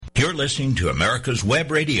You're listening to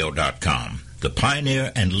America'sWebRadio.com, the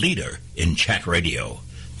pioneer and leader in chat radio.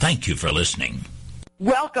 Thank you for listening.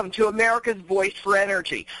 Welcome to America's Voice for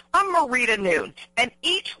Energy. I'm Marita Noon, and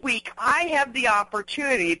each week I have the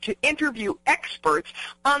opportunity to interview experts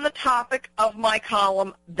on the topic of my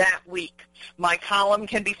column that week. My column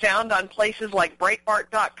can be found on places like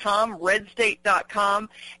Breitbart.com, RedState.com,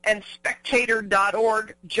 and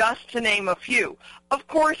Spectator.org, just to name a few. Of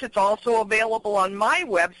course, it's also available on my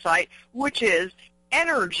website, which is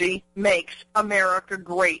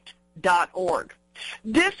EnergyMakesAmericaGreat.org.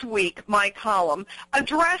 This week, my column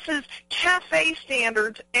addresses CAFE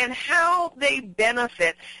standards and how they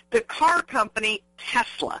benefit the car company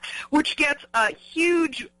Tesla, which gets a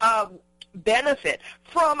huge benefit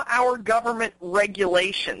from our government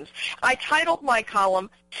regulations. I titled my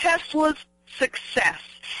column, Tesla's Success,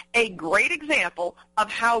 a great example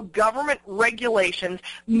of how government regulations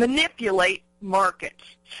manipulate markets.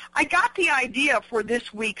 I got the idea for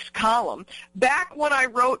this week's column back when I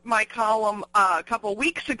wrote my column a couple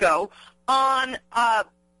weeks ago on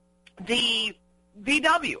the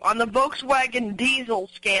VW, on the Volkswagen diesel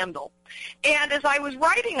scandal. And as I was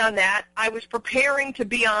writing on that, I was preparing to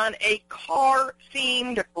be on a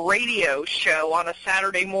car-themed radio show on a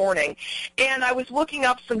Saturday morning, and I was looking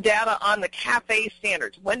up some data on the CAFE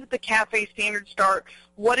standards. When did the CAFE standards start?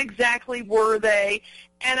 What exactly were they?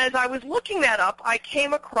 And as I was looking that up, I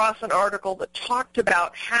came across an article that talked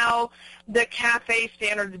about how the CAFE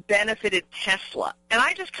standards benefited Tesla. And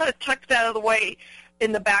I just kind of tucked that out of the way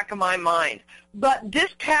in the back of my mind. But this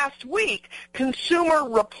past week, Consumer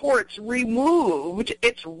Reports removed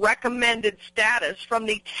its recommended status from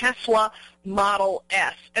the Tesla Model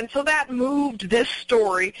S. And so that moved this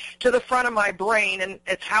story to the front of my brain, and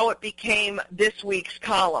it's how it became this week's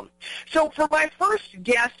column. So for my first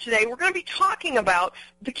guest today, we're going to be talking about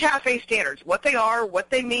the CAFE standards, what they are, what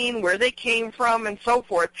they mean, where they came from, and so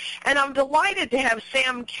forth. And I'm delighted to have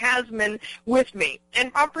Sam Kasman with me. And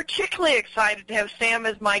I'm particularly excited to have Sam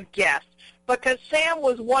as my guest, because Sam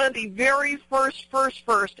was one of the very first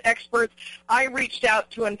experts I reached out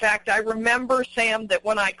to. In fact, I remember, Sam, that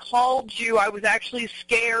when I called you, I was actually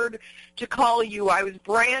scared to call you. I was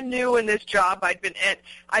brand new in this job. I'd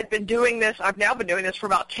been doing this. I've now been doing this for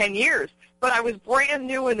about 10 years. But I was brand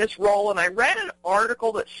new in this role, and I read an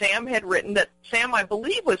article that Sam had written that, Sam, I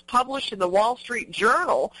believe, was published in the Wall Street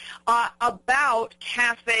Journal about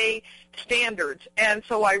CAFE standards. And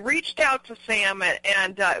so I reached out to Sam,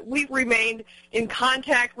 and we've remained in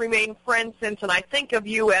contact, remained friends since, and I think of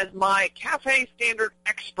you as my CAFE standard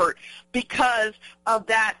expert because of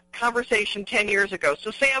that conversation 10 years ago. So,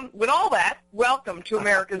 Sam, with all that, welcome to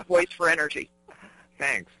America's Voice for Energy.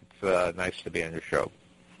 Thanks. It's nice to be on your show.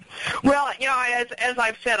 Well, you know, as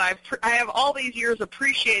I've said, I have all these years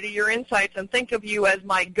appreciated your insights and think of you as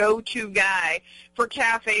my go-to guy for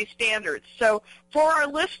CAFE standards. So for our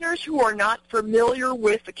listeners who are not familiar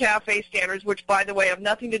with the CAFE standards, which, by the way, have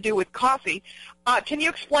nothing to do with coffee, can you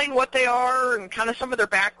explain what they are and kind of some of their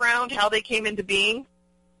background, how they came into being?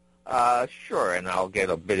 Sure, and I'll get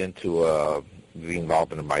a bit into the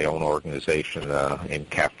involvement of my own organization in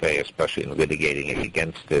CAFE, especially in litigating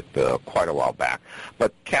against it quite a while back.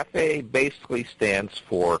 But CAFE basically stands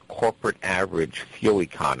for Corporate Average Fuel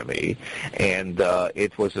Economy, and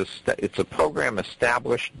it's a program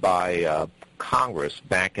established by Congress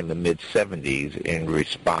back in the mid-'70s in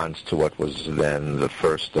response to what was then the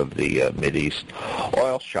first of the Mideast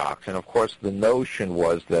oil shocks. And, of course, the notion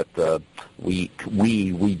was that we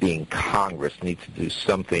being Congress, need to do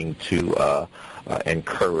something to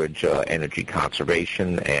encourage energy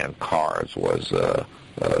conservation, and cars was the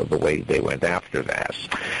way they went after that.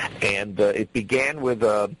 And it began with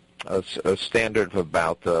a standard of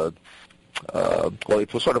about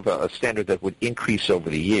it was sort of a standard that would increase over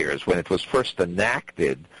the years. When it was first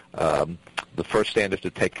enacted, the first standard to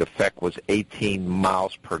take effect was 18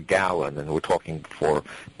 miles per gallon, and we're talking for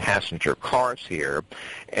passenger cars here.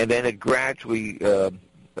 And then it gradually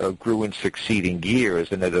grew in succeeding years,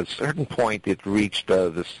 and at a certain point it reached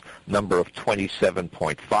this number of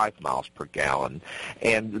 27.5 miles per gallon.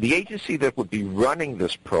 And the agency that would be running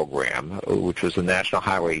this program, which was the National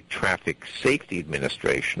Highway Traffic Safety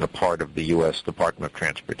Administration, a part of the U.S. Department of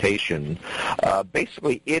Transportation,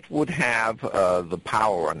 basically it would have the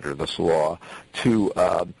power under this law to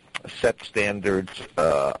set standards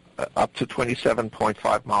up to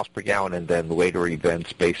 27.5 miles per gallon, and then later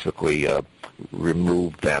events basically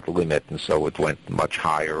removed that limit, and so it went much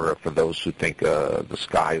higher. For those who think the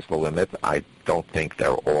sky is the limit, I don't think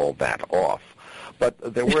they're all that off. But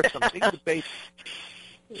there were some big debates.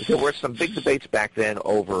 there were some big debates back then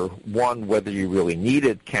over, one, whether you really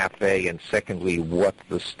needed CAFE, and secondly, what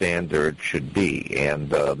the standard should be. And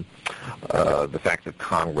the fact that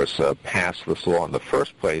Congress passed this law in the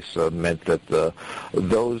first place meant that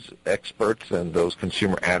those experts and those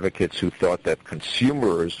consumer advocates who thought that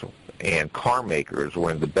consumers and car makers were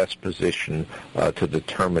in the best position to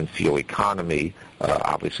determine fuel economy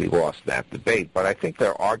obviously lost that debate. But I think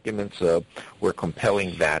their arguments were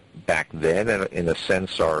compelling that back then, and in a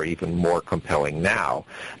sense are even more compelling now,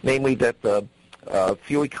 namely that the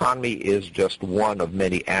fuel economy is just one of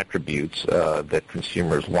many attributes that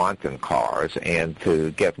consumers want in cars, and to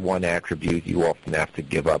get one attribute, you often have to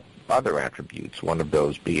give up other attributes, one of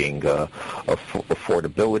those being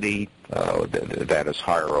affordability, that is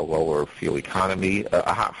higher or lower fuel economy,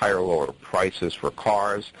 higher or lower prices for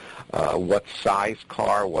cars, what size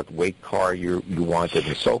car, what weight car you wanted,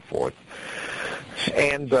 and so forth.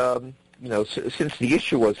 And since the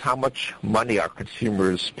issue was how much money are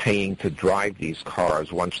consumers paying to drive these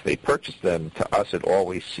cars once they purchase them, to us it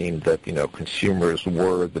always seemed that consumers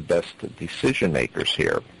were the best decision makers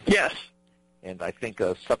here. Yes. And I think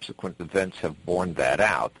subsequent events have borne that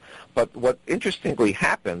out. But what interestingly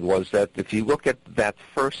happened was that if you look at that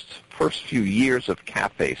first few years of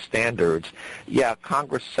CAFE standards,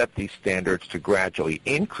 Congress set these standards to gradually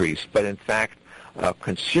increase, but in fact,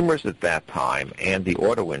 consumers at that time and the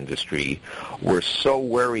auto industry were so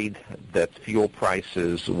worried that fuel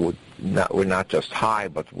prices were not just high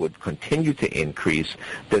but would continue to increase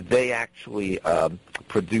that they actually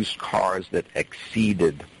produced cars that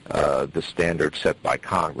exceeded the standard set by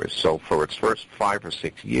Congress. So for its first 5 or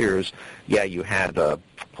 6 years, you had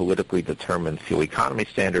politically determined fuel economy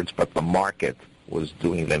standards, but the market was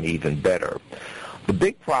doing them even better. The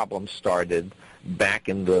big problem started back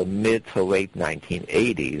in the mid to late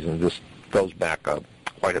 1980s, and this goes back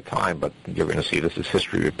quite a time, but you're going to see this is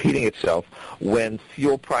history repeating itself, when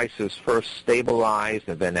fuel prices first stabilized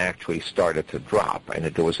and then actually started to drop. And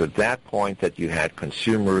it was at that point that you had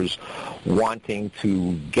consumers wanting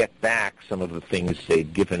to get back some of the things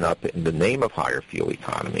they'd given up in the name of higher fuel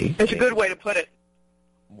economy. It's a good way to put it.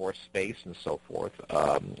 More space and so forth.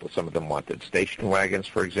 Some of them wanted station wagons,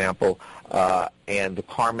 for example, and the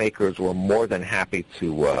car makers were more than happy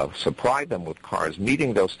to supply them with cars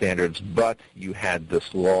meeting those standards, but you had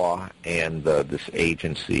this law and this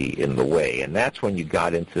agency in the way. And that's when you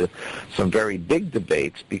got into some very big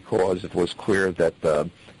debates, because it was clear that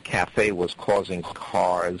CAFE was causing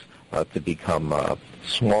cars to become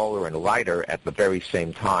smaller and lighter at the very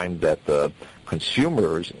same time that the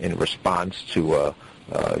consumers, in response to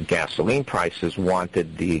gasoline prices,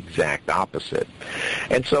 wanted the exact opposite.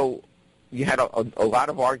 And so you had a lot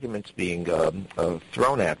of arguments being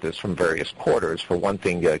thrown at this from various quarters. For one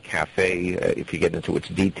thing, CAFE, if you get into its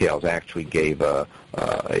details, actually gave an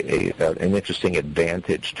interesting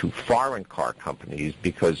advantage to foreign car companies,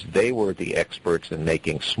 because they were the experts in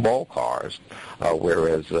making small cars,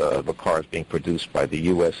 whereas the cars being produced by the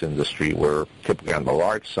U.S. industry were typically on the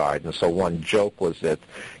large side. And so one joke was that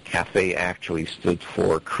CAFE actually stood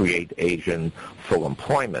for Create Asian Full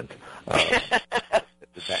Employment.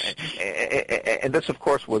 And this, of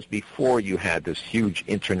course, was before you had this huge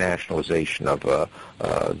internationalization of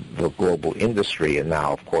the global industry. And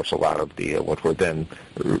now, of course, a lot of the what were then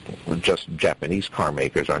just Japanese car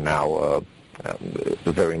makers are now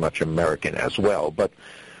very much American as well. But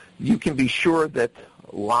you can be sure that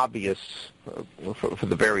lobbyists for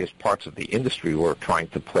the various parts of the industry were trying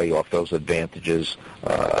to play off those advantages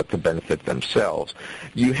to benefit themselves.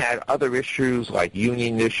 You had other issues like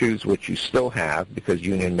union issues, which you still have, because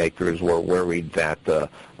union makers were worried that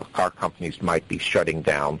car companies might be shutting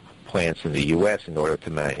down plants in the U.S. in order to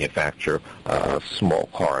manufacture small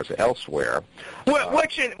cars elsewhere.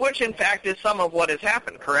 Which in fact is some of what has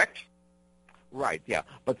happened, correct? Right, yeah.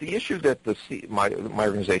 But the issue that my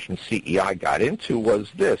organization, CEI, got into was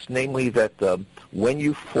this, namely that when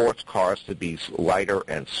you force cars to be lighter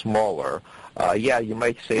and smaller, you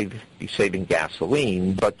might be saving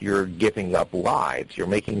gasoline, but you're giving up lives. You're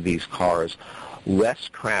making these cars less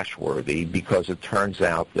crash-worthy, because it turns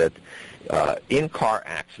out that in-car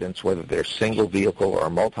accidents, whether they're single vehicle or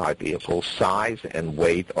multi-vehicle, size and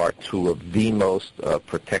weight are two of the most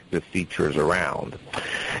protective features around.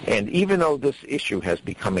 And even though this issue has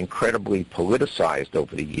become incredibly politicized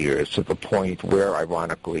over the years, to the point where,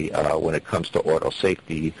 ironically, when it comes to auto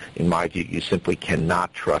safety, in my view, you simply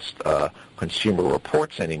cannot trust consumer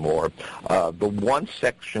reports anymore, the one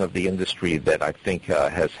section of the industry that I think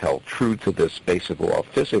has held true to this basic law of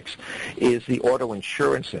physics is the auto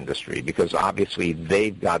insurance industry, because obviously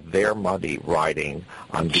they've got their money riding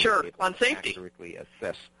on being able on safety. to accurately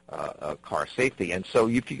assess car safety. And so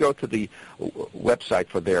if you go to the website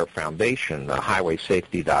for their foundation,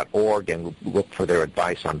 highwaysafety.org, and look for their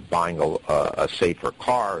advice on buying a safer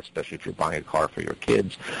car, especially if you're buying a car for your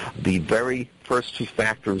kids, the very first two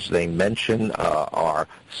factors they mention are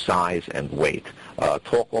size and weight.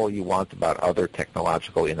 Talk all you want about other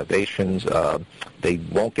technological innovations. They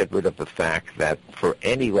won't get rid of the fact that for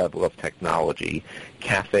any level of technology,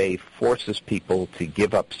 CAFE forces people to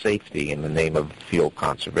give up safety in the name of fuel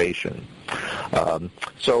conservation.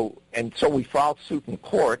 So we filed suit in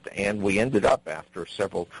court, and we ended up, after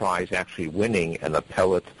several tries, actually winning an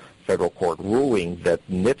appellate federal court ruling that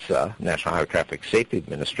NHTSA, National Highway Traffic Safety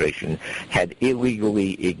Administration, had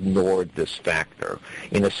illegally ignored this factor.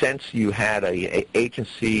 In a sense, you had an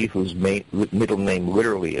agency whose middle name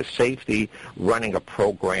literally is safety running a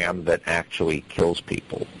program that actually kills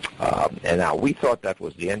people. And now we thought that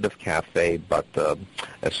was the end of CAFE, but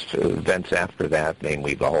events after that,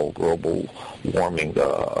 namely the whole global warming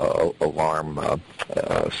alarm,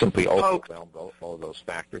 simply overwhelmed all of those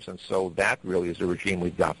factors. And so that really is the regime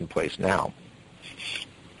we've got in place now.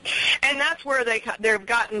 And that's where they've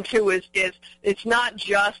gotten to is it's not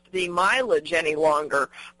just the mileage any longer.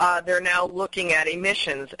 They're now looking at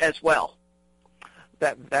emissions as well.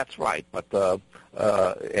 That's right, but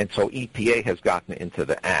and so EPA has gotten into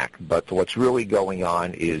the act. But what's really going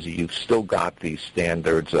on is you've still got these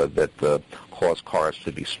standards that cause cars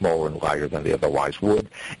to be smaller and lighter than they otherwise would,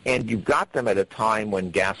 and you've got them at a time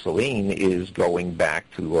when gasoline is going back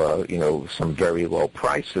to some very low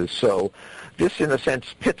prices. So this, in a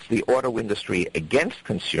sense, pits the auto industry against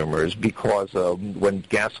consumers because when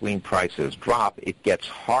gasoline prices drop, it gets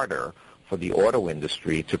harder for the auto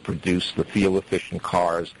industry to produce the fuel-efficient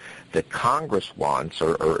cars that Congress wants,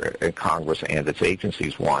 or Congress and its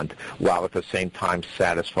agencies want, while at the same time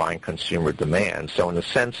satisfying consumer demand. So in a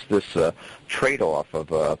sense, this trade-off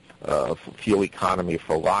of fuel economy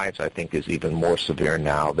for lives, I think, is even more severe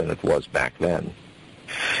now than it was back then.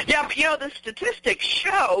 Yeah, but the statistics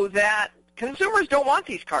show that consumers don't want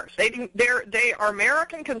these cars. They are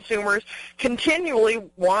American consumers continually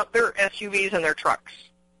want their SUVs and their trucks.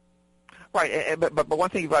 Right, but one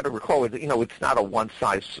thing you've got to recall is, it's not a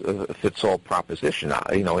one-size-fits-all proposition.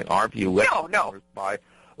 In our view, let consumers buy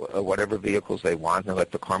whatever vehicles they want and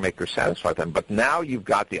let the car maker satisfy them. But now you've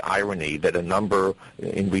got the irony that in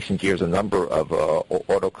recent years, a number of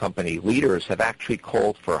auto company leaders have actually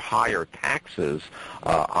called for higher taxes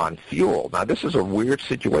on fuel. Now, this is a weird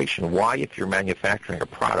situation. Why, if you're manufacturing a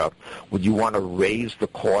product, would you want to raise the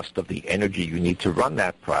cost of the energy you need to run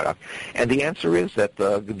that product? And the answer is that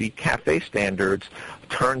the CAFE standards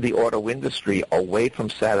turn the auto industry away from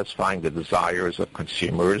satisfying the desires of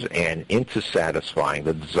consumers and into satisfying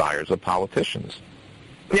the desires of politicians.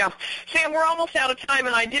 Yeah. Sam, we're almost out of time,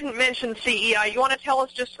 and I didn't mention CEI. You want to tell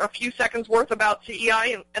us just a few seconds worth about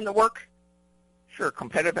CEI and the work? Sure.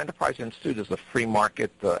 Competitive Enterprise Institute is a free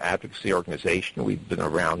market advocacy organization. We've been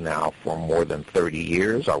around now for more than 30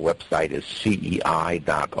 years. Our website is cei.org.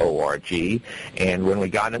 And when we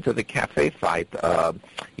got into the CAFE fight,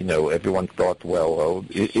 everyone thought,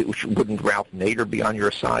 wouldn't Ralph Nader be on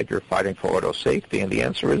your side? You're fighting for auto safety. And the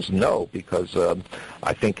answer is no, because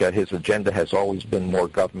I think his agenda has always been more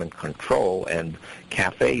government control, and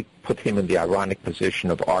CAFE put him in the ironic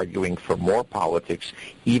position of arguing for more politics,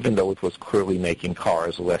 even though it was clearly making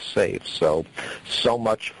cars less safe. So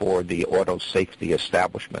much for the auto safety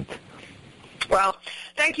establishment. Well,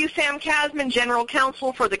 thank you, Sam Kasman, General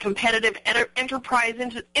Counsel for the Competitive Enterprise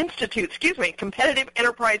Institute. Competitive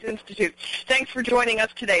Enterprise Institute. Thanks for joining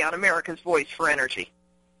us today on America's Voice for Energy.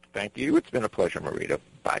 Thank you. It's been a pleasure, Marita.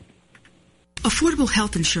 Bye. Affordable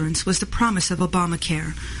health insurance was the promise of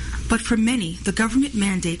Obamacare, but for many, the government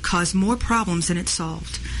mandate caused more problems than it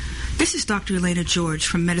solved. This is Dr. Elena George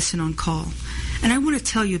from Medicine on Call, and I want to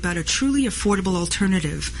tell you about a truly affordable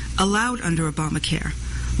alternative allowed under Obamacare,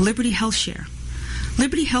 Liberty HealthShare.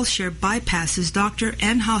 Liberty HealthShare bypasses doctor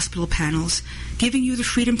and hospital panels, giving you the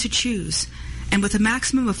freedom to choose. And with a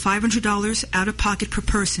maximum of $500 out-of-pocket per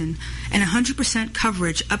person and 100%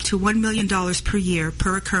 coverage up to $1 million per year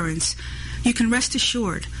per occurrence, you can rest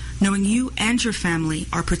assured knowing you and your family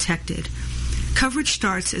are protected. Coverage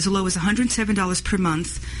starts as low as $107 per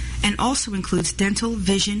month and also includes dental,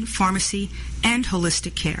 vision, pharmacy, and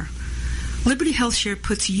holistic care. Liberty HealthShare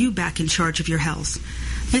puts you back in charge of your health.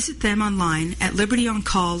 Visit them online at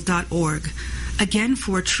libertyoncall.org. Again,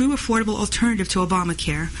 for a true affordable alternative to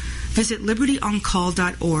Obamacare, visit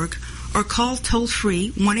libertyoncall.org or call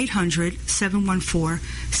toll-free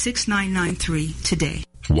 1-800-714-6993 today.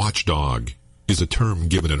 Watchdog is a term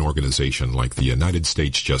given an organization like the United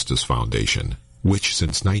States Justice Foundation. which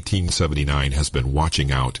since 1979 has been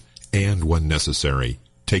watching out and, when necessary,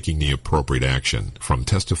 taking the appropriate action, from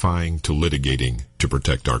testifying to litigating to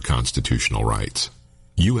protect our constitutional rights.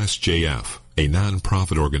 USJF, a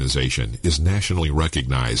non-profit organization, is nationally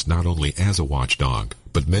recognized not only as a watchdog,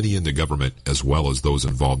 but many in the government, as well as those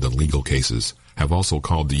involved in legal cases, have also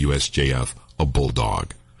called the USJF a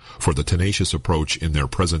bulldog for the tenacious approach in their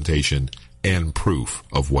presentation and proof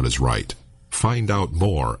of what is right. Find out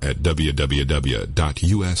more at www.usjf.net.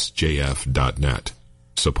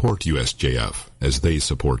 Support USJF as they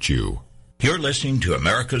support you. You're listening to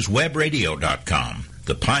AmericasWebRadio.com,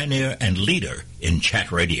 the pioneer and leader in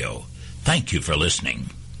chat radio. Thank you for listening.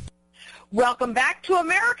 Welcome back to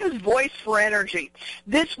America's Voice for Energy.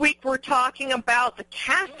 This week we're talking about the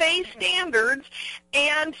CAFE standards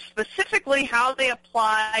and specifically how they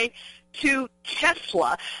apply to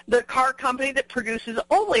Tesla, the car company that produces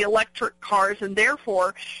only electric cars and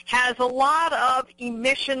therefore has a lot of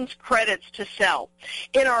emissions credits to sell.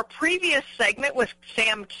 In our previous segment with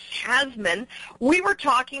Sam Kasman, we were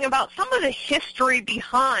talking about some of the history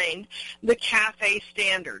behind the CAFE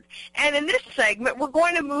standard. And in this segment, we're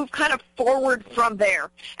going to move kind of forward from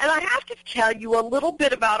there. And I have to tell you a little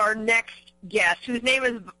bit about our next guest, whose name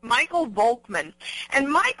is Michael Volkman.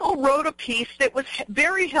 And Michael wrote a piece that was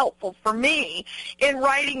very helpful for me in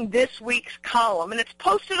writing this week's column. And it's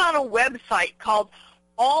posted on a website called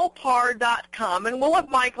allpar.com. And we'll let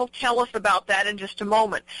Michael tell us about that in just a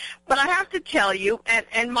moment. But I have to tell you,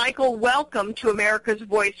 and Michael, welcome to America's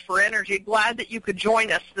Voice for Energy. Glad that you could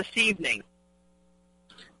join us this evening.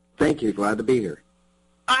 Thank you. Glad to be here.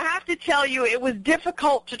 I have to tell you, it was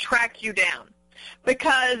difficult to track you down,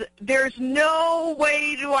 because there's no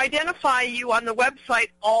way to identify you on the website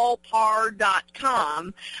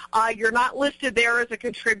allpar.com. You're not listed there as a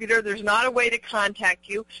contributor. There's not a way to contact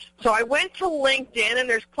you. So I went to LinkedIn, and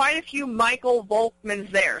there's quite a few Michael Volkmans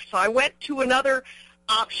there. So I went to another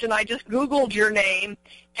option. I just Googled your name,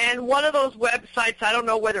 and one of those websites, I don't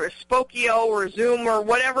know whether it's Spokeo or Zoom or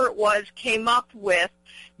whatever it was, came up with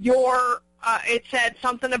your it said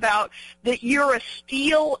something about that you're a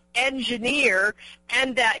steel engineer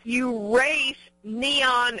and that you race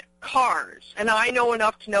neon cars. And I know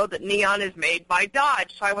enough to know that neon is made by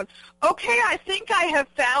Dodge. So I went, okay, I think I have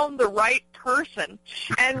found the right person,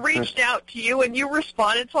 and reached out to you, and you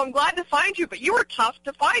responded. So I'm glad to find you, but you were tough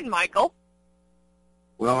to find, Michael.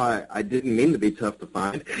 Well, I didn't mean to be tough to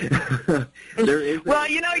find. Well,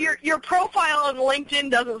 you know, your profile on LinkedIn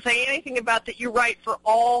doesn't say anything about that you write for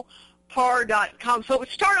allpar.com. So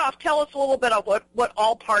to start off, tell us a little bit of what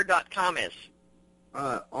allpar.com is.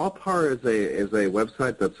 Allpar is a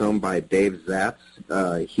website that's owned by Dave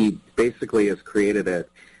Zatz. He basically has created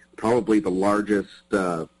probably the largest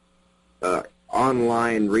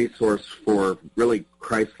online resource for really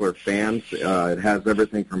Chrysler fans. It has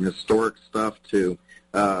everything from historic stuff to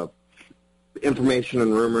information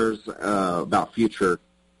and rumors about future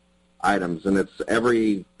items, and it's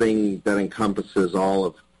everything that encompasses all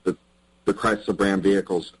of the Chrysler brand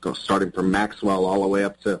vehicles, starting from Maxwell all the way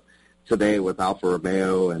up to today with Alfa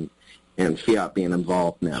Romeo and Fiat being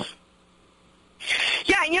involved now.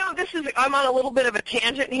 Yeah, you know, I'm on a little bit of a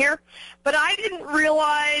tangent here, but I didn't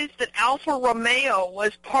realize that Alfa Romeo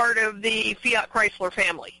was part of the Fiat Chrysler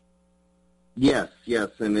family. Yes,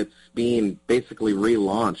 and it's being basically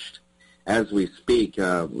relaunched as we speak.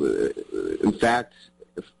 In fact,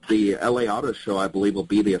 the LA Auto Show, I believe, will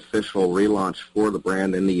be the official relaunch for the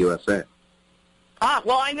brand in the USA.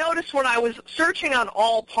 Well, I noticed when I was searching on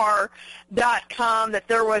allpar.com that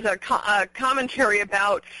there was a commentary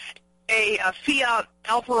about a Fiat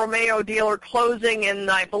Alfa Romeo dealer closing in,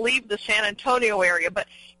 I believe, the San Antonio area. But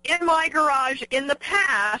in my garage in the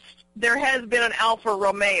past, there has been an Alfa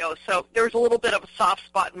Romeo, so there's a little bit of a soft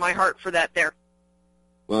spot in my heart for that there.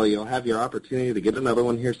 Well, you'll have your opportunity to get another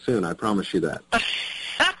one here soon. I promise you that.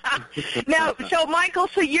 Now, so Michael,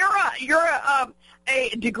 so you're a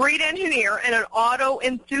degreed engineer and an auto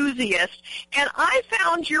enthusiast, and I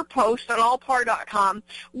found your post on allpar.com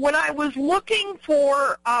when I was looking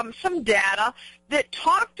for some data that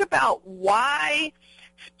talked about why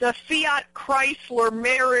the Fiat Chrysler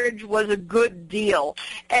marriage was a good deal.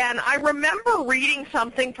 And I remember reading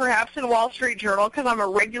something perhaps in Wall Street Journal, because I'm a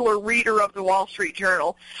regular reader of the Wall Street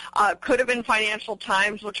Journal. Could have been Financial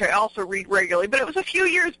Times, which I also read regularly, but it was a few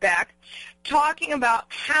years back, talking about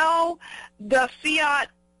how the Fiat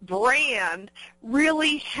brand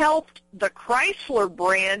really helped the Chrysler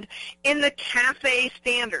brand in the CAFE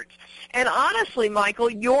standards. And honestly, Michael,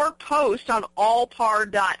 your post on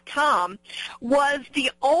allpar.com was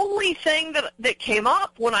the only thing that came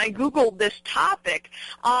up when I Googled this topic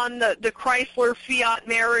on the Chrysler Fiat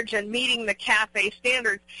marriage and meeting the CAFE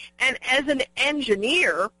standards. And as an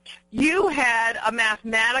engineer, you had a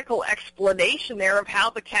mathematical explanation there of how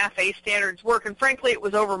the CAFE standards work, and frankly, it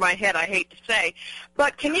was over my head, I hate to say.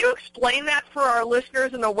 But can you explain that for our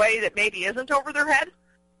listeners in a way that maybe isn't over their head?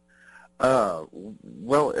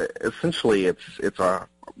 Well, essentially, it's a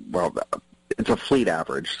fleet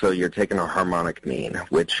average. So you're taking a harmonic mean,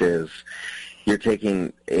 which is you're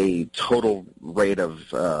taking a total rate of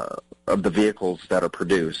the vehicles that are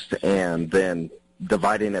produced, and then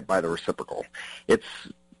dividing it by the reciprocal. It's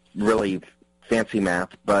really fancy math,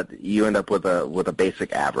 but you end up with a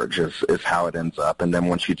basic average is how it ends up. And then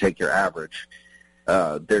once you take your average,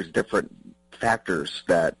 there's different factors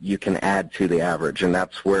that you can add to the average, and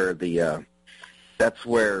that's where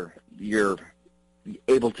you're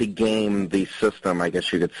able to game the system, I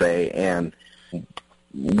guess you could say. And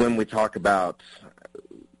when we talk about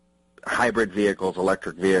hybrid vehicles,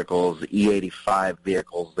 electric vehicles, E85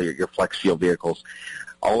 vehicles, your flex fuel vehicles,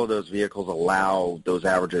 all of those vehicles allow those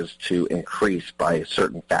averages to increase by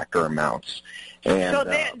certain factor amounts. And so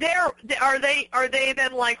are they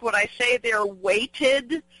then, like what I say, they're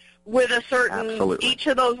weighted with a certain, absolutely. Each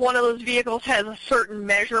of those, one of those vehicles has a certain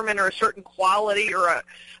measurement or a certain quality or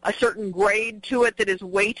a certain grade to it that is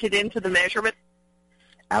weighted into the measurement?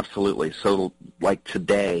 Absolutely. So like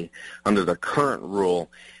today, under the current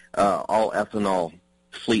rule, all ethanol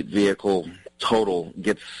fleet vehicle total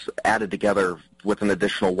gets added together with an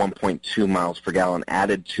additional 1.2 miles per gallon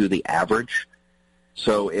added to the average.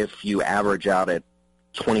 So if you average out at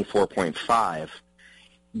 24.5,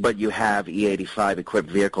 but you have E85 equipped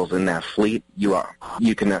vehicles in that fleet, you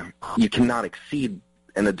cannot exceed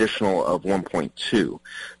an additional of 1.2.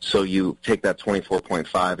 So you take that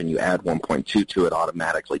 24.5 and you add 1.2 to it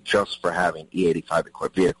automatically just for having E85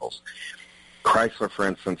 equipped vehicles. Chrysler, for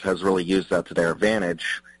instance, has really used that to their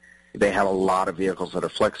advantage. They have a lot of vehicles that are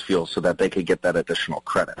flex fuel so that they could get that additional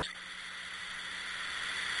credit,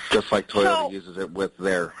 just like Toyota uses it with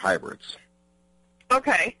their hybrids.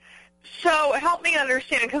 Okay. So help me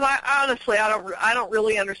understand, because I don't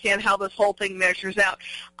really understand how this whole thing measures out.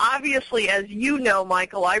 Obviously, as you know,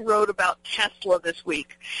 Michael, I wrote about Tesla this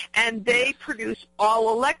week, and they produce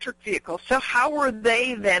all-electric vehicles. So how were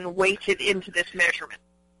they then weighted into this measurement?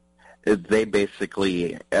 They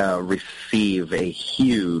basically receive a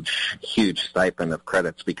huge, huge stipend of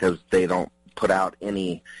credits because they don't put out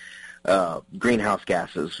any greenhouse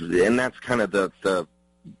gases, and that's kind of the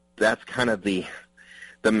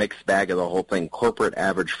mixed bag of the whole thing. Corporate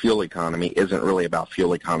average fuel economy isn't really about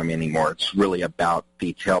fuel economy anymore. It's really about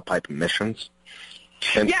the tailpipe emissions.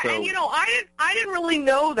 And and you know, I didn't really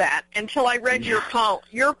know that until I read your post.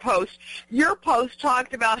 Your post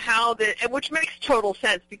talked about how which makes total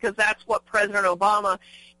sense because that's what President Obama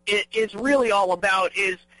is really all about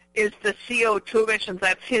is the CO2 emissions.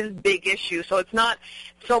 That's his big issue. So it's not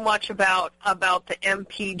so much about the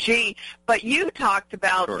MPG, but you talked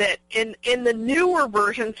about that in the newer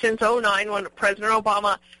version since 2009 when President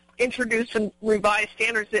Obama introduced and revised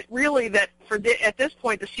standards at this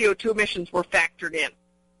point the CO2 emissions were factored in.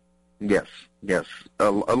 Yes.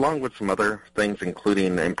 Along with some other things,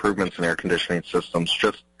 including improvements in air conditioning systems.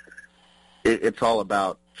 It's all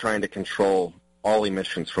about trying to control all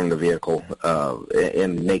emissions from the vehicle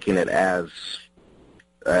and making it as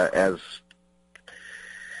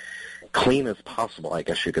clean as possible, I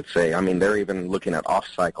guess you could say. I mean, they're even looking at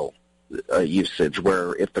off-cycle usage,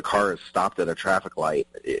 where if the car is stopped at a traffic light,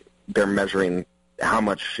 they're measuring how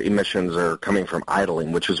much emissions are coming from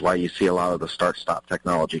idling, which is why you see a lot of the start-stop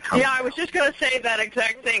technology coming. Yeah, I was just going to say that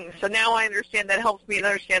exact thing. So now I understand. That helps me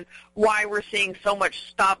understand why we're seeing so much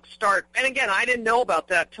stop-start. And again, I didn't know about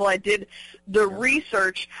that until I did the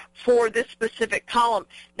research for this specific column.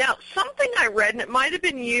 Now, something I read, and it might have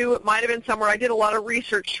been you, it might have been somewhere, I did a lot of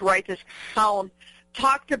research to write this column,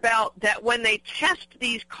 talked about that when they test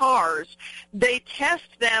these cars, they test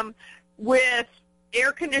them with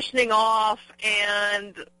air conditioning off,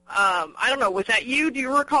 and I don't know, was that you? Do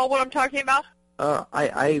you recall what I'm talking about?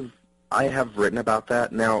 I have written about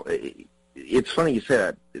that. Now, it's funny you say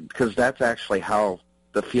that, because that's actually how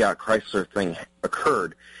the Fiat Chrysler thing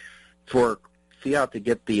occurred. For Fiat to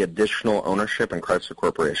get the additional ownership in Chrysler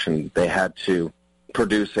Corporation, they had to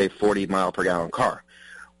produce a 40-mile-per-gallon car.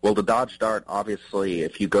 Well, the Dodge Dart, obviously,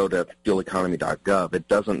 if you go to fueleconomy.gov, it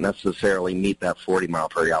doesn't necessarily meet that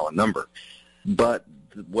 40-mile-per-gallon number. But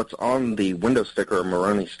what's on the window sticker or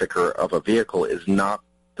Moroni sticker of a vehicle is not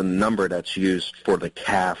the number that's used for the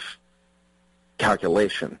CAF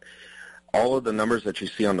calculation. All of the numbers that you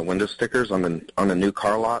see on the window stickers on the new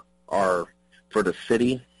car lot are for the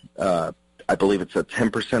city. I believe it's a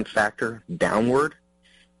 10% factor downward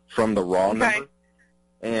from the raw number,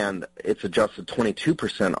 and it's adjusted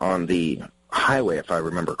 22% on the highway, if I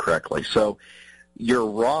remember correctly. So your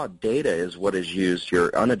raw data is what is used,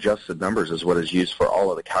 your unadjusted numbers is what is used for all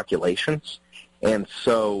of the calculations. And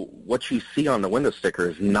so what you see on the window sticker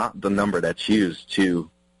is not the number that's used to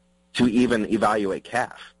even evaluate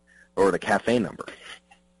CAF or the CAFE number.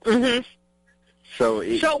 Mm-hmm. So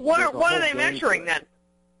what are they measuring then?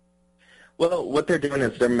 Well, what they're doing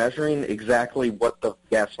is they're measuring exactly what the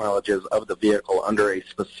gas mileage is of the vehicle under a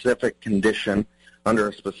specific condition, under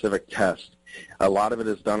a specific test. A lot of it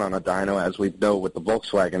is done on a dyno, as we know with the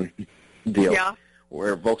Volkswagen deal,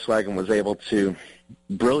 where Volkswagen was able to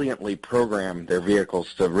brilliantly program their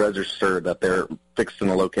vehicles to register that they're fixed in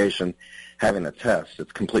a location having a test.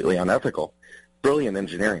 It's completely unethical. Brilliant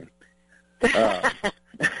engineering.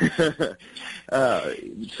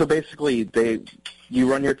 So basically, you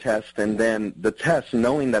run your test, and then the test,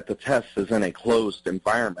 knowing that the test is in a closed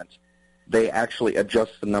environment, they actually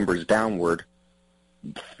adjust the numbers downward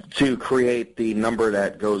to create the number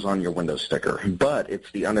that goes on your window sticker. But it's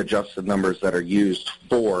the unadjusted numbers that are used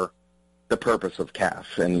for the purpose of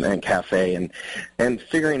CAF and CAFE, and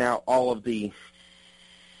figuring out all of the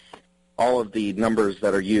numbers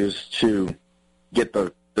that are used to get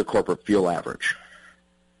the corporate fuel average.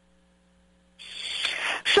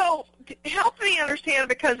 So help me understand,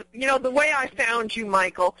 because, the way I found you,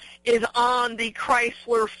 Michael, is on the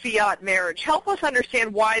Chrysler Fiat marriage. Help us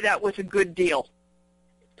understand why that was a good deal.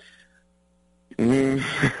 Well,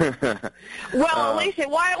 at least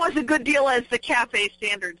why it was a good deal as the CAFE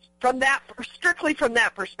standards, strictly from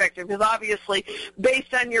that perspective, because obviously,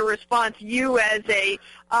 based on your response, you as a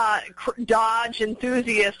Dodge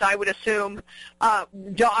enthusiast, I would assume,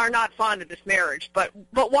 are not fond of this marriage. But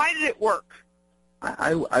why did it work?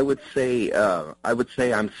 I would say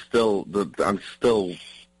I'm still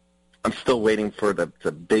waiting for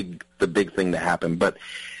the big thing to happen. But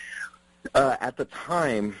at the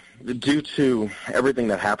time, due to everything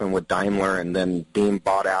that happened with Daimler and then being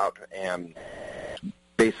bought out and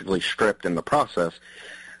basically stripped in the process,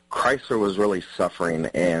 Chrysler was really suffering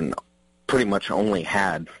and pretty much only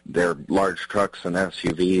had their large trucks and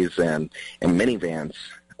SUVs and minivans.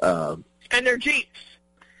 And their Jeeps.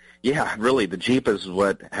 Yeah, really, the Jeep is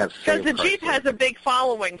what has saved Because the Jeep has a big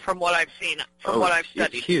following from what I've seen, what I've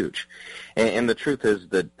studied. It's huge. And the truth is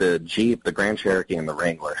that the Jeep, the Grand Cherokee, and the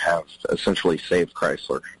Wrangler have essentially saved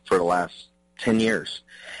Chrysler for the last 10 years.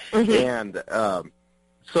 Mm-hmm. And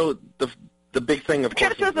so the big thing, of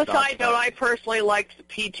course, just as a side note, I personally liked the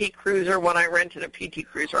PT Cruiser when I rented a PT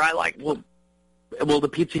Cruiser. I liked it. Well, the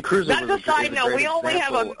PT Cruiser. That's a side note. We only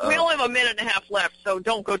have a minute and a half left, so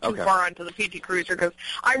don't go too far onto the PT Cruiser, because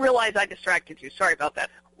I realize I distracted you. Sorry about that.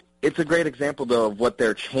 It's a great example, though, of what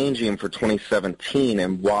they're changing for 2017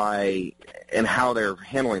 and why and how they're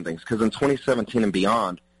handling things. Because in 2017 and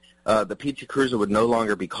beyond, the PT Cruiser would no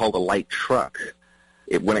longer be called a light truck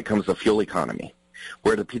when it comes to fuel economy,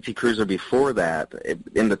 where the PT Cruiser before that,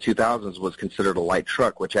 in the 2000s, was considered a light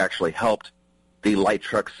truck, which actually helped the light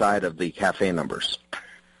truck side of the CAFE numbers.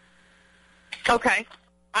 Okay,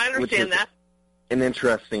 I understand that. An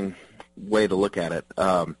interesting way to look at it.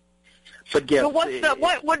 But yes, so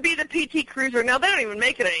what would be the PT Cruiser? Now, they don't even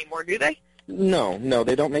make it anymore, do they? No,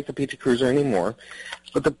 they don't make the PT Cruiser anymore.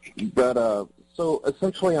 So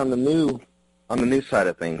essentially on the new side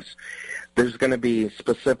of things, there's going to be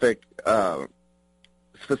specific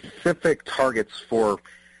targets for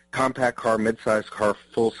compact car, mid-size car,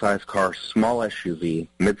 full-size car, small SUV,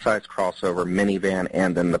 mid-size crossover, minivan,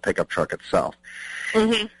 and then the pickup truck itself.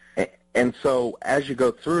 Mm-hmm. And so as you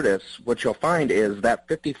go through this, what you'll find is that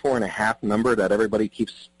 54.5 number that everybody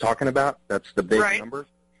keeps talking about, that's the big number,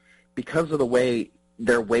 because of the way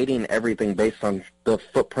they're weighting everything based on the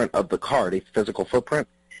footprint of the car, the physical footprint,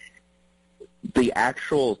 the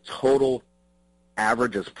actual total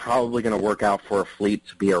average is probably going to work out for a fleet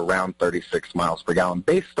to be around 36 miles per gallon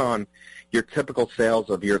based on your typical sales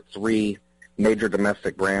of your 3 major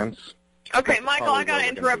domestic brands. Okay, Michael, I got to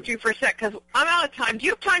interrupt you for a sec because I'm out of time. Do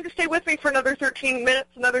you have time to stay with me for another 13 minutes,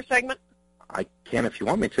 another segment? I can if you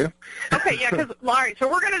want me to. Okay, yeah, all right, so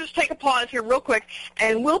we're going to just take a pause here real quick,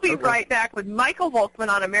 and we'll be right back with Michael Volkman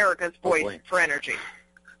on America's Voice for Energy.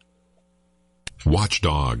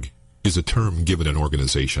 Watchdog is a term given an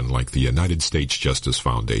organization like the United States Justice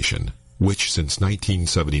Foundation, which since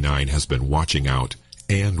 1979 has been watching out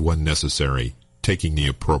and, when necessary, taking the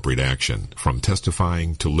appropriate action from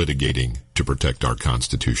testifying to litigating to protect our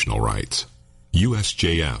constitutional rights.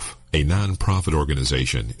 USJF, a non-profit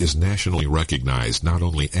organization, is nationally recognized not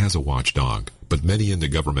only as a watchdog, but many in the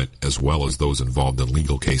government, as well as those involved in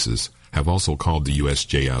legal cases, have also called the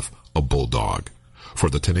USJF a bulldog for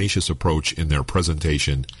the tenacious approach in their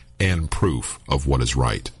presentation and proof of what is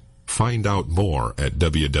right. Find out more at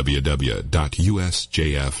www.usjf.net.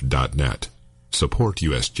 Support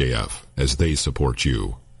USJF as they support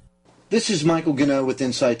you. This is Michael Gano with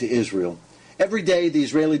Insight to Israel. Every day, the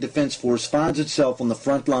Israeli Defense Force finds itself on the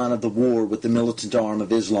front line of the war with the militant arm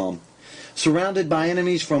of Islam. Surrounded by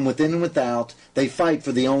enemies from within and without, they fight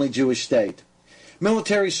for the only Jewish state.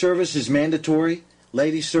 Military service is mandatory,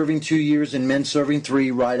 ladies serving 2 years and men serving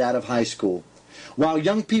 3 right out of high school. While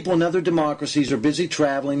young people in other democracies are busy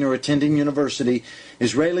traveling or attending university,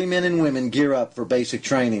 Israeli men and women gear up for basic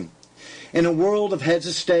training. In a world of heads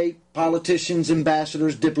of state, politicians,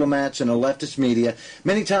 ambassadors, diplomats, and a leftist media,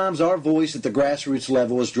 many times our voice at the grassroots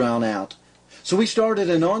level is drowned out. So we started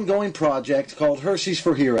an ongoing project called Hershey's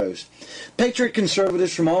for Heroes. Patriot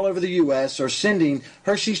conservatives from all over the U.S. are sending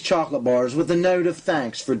Hershey's chocolate bars with a note of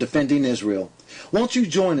thanks for defending Israel. Won't you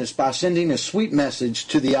join us by sending a sweet message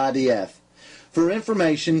to the IDF? For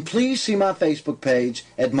information, please see my Facebook page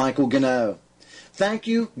at Michael Gano. Thank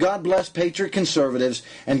you, God bless Patriot conservatives,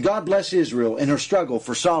 and God bless Israel in her struggle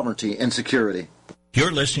for sovereignty and security.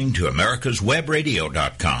 You're listening to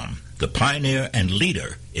AmericasWebRadio.com, the pioneer and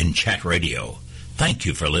leader in chat radio. Thank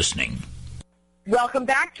you for listening. Welcome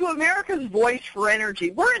back to America's Voice for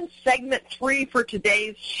Energy. We're in segment 3 for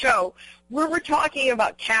today's show, where we're talking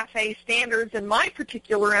about CAFE standards, and my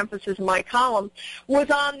particular emphasis in my column was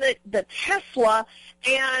on the Tesla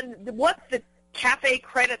and what the CAFE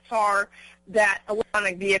credits are that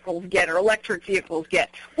electronic vehicles get or electric vehicles get.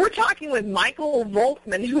 We're talking with Michael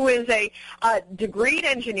Volkman, who is a degreed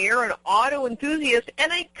engineer, an auto enthusiast,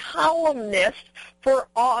 and a columnist for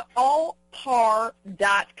allcar.com,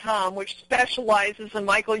 which specializes, and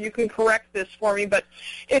Michael, you can correct this for me, but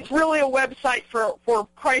it's really a website for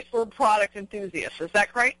Chrysler product enthusiasts. Is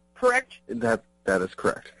that correct? That is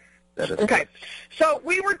correct. That is okay. Correct. So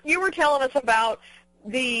you were telling us about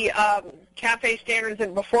the CAFE standards,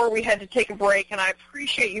 and before we had to take a break, and I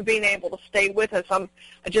appreciate you being able to stay with us. I'm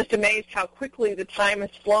just amazed how quickly the time has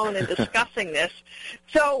flown in discussing this.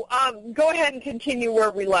 So go ahead and continue where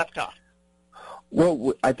we left off.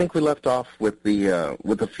 Well, I think we left off with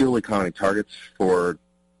the fuel economy targets for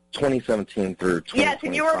 2017 through 2025. Yes,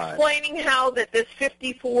 and you were explaining how that this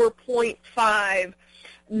 54.5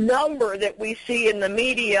 number that we see in the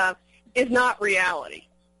media is not reality.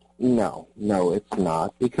 No, it's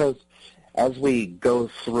not, because as we go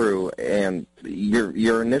through, and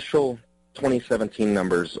your initial 2017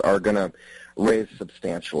 numbers are going to raise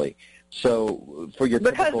substantially. So for your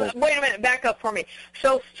wait a minute, back up for me.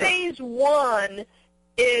 So phase 1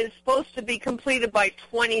 is supposed to be completed by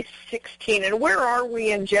 2016, and where are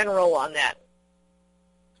we in general on that?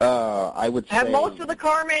 I would say, have most of the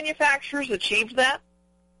car manufacturers achieved that?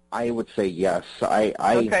 I would say yes. I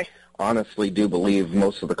okay. honestly do believe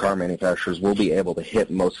most of the car manufacturers will be able to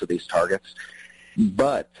hit most of these targets,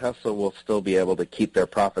 but Tesla will still be able to keep their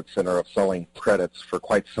profit center of selling credits for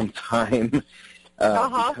quite some time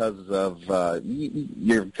because of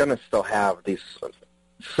you're going to still have these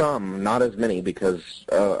some, not as many because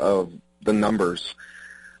of the numbers,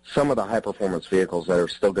 some of the high-performance vehicles that are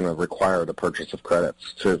still going to require the purchase of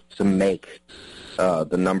credits to make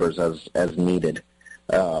the numbers as needed.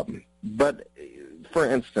 But for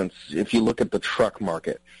instance, if you look at the truck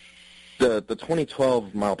market, the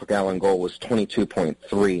 2012 mile per gallon goal was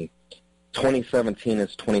 22.3. 2017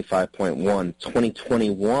 is 25.1.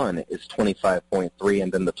 2021 is 25.3,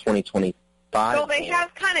 and then the 2025. So they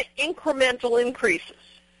have kind of incremental increases.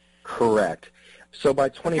 Correct. So by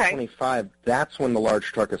 2025, that's when the large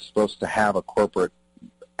truck is supposed to have a corporate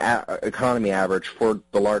economy average for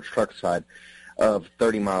the large truck side of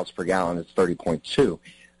 30 miles per gallon. It's 30.2.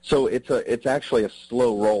 So it's actually a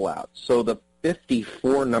slow rollout. So the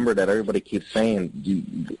 54 number that everybody keeps saying,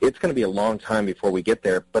 it's going to be a long time before we get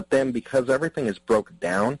there. But then because everything is broken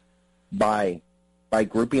down by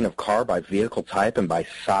grouping of car, by vehicle type, and by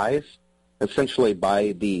size, essentially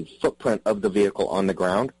by the footprint of the vehicle on the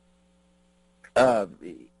ground,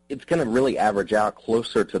 it's going to really average out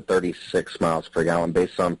closer to 36 miles per gallon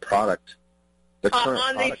based on product. The current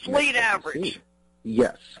on the fleet average.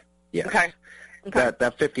 Yes. Okay.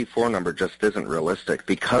 That 54 number just isn't realistic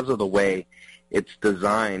because of the way it's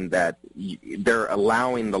designed, that they're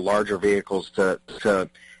allowing the larger vehicles to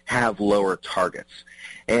have lower targets.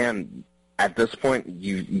 And at this point,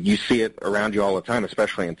 you see it around you all the time,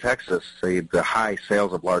 especially in Texas, the high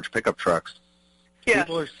sales of large pickup trucks. Yes.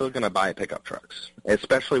 People are still going to buy pickup trucks,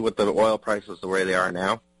 especially with the oil prices the way they are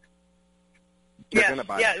now. They're going to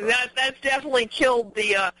buy that's definitely killed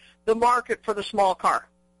the market for the small car.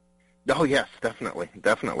 Oh, yes, definitely.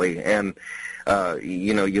 And,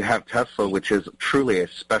 you have Tesla, which is truly a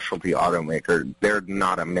specialty automaker. They're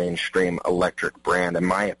not a mainstream electric brand, in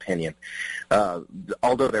my opinion.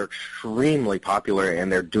 Although they're extremely popular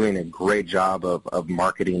and they're doing a great job of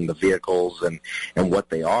marketing the vehicles and what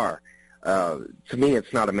they are, to me,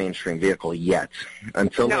 it's not a mainstream vehicle yet.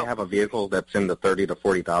 Until they have a vehicle that's in the $30,000 to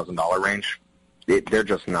 $40,000 range, they're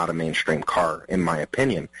just not a mainstream car, in my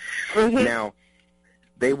opinion. Mm-hmm. Now,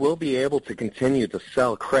 they will be able to continue to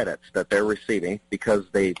sell credits that they're receiving because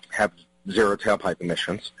they have zero tailpipe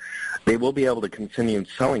emissions. They will be able to continue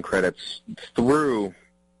selling credits through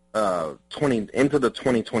into the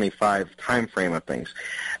 2025 time frame of things.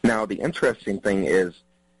 Now, the interesting thing is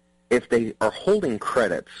if they are holding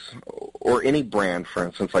credits, or any brand, for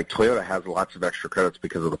instance, like Toyota has lots of extra credits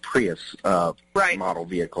because of the Prius model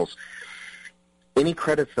vehicles, any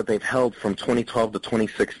credits that they've held from 2012 to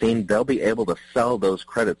 2016, they'll be able to sell those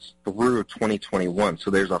credits through 2021.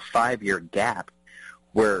 So there's a 5-year gap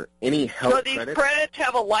where any held credits... So these credits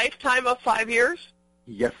have a lifetime of 5 years?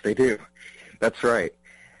 Yes, they do. That's right.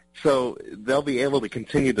 So they'll be able to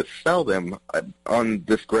continue to sell them on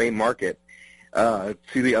this gray market to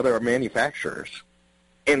the other manufacturers.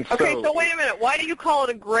 And so wait a minute. Why do you call it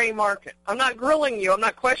a gray market? I'm not grilling you. I'm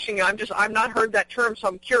not questioning you. I've not heard that term, so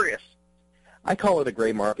I'm curious. I call it a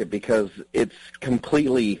gray market because it's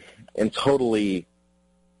completely and totally,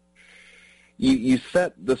 you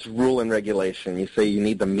set this rule and regulation. You say you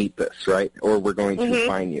need to meet this, right, or we're going to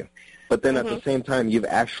fine you. But then at the same time, you've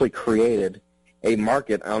actually created a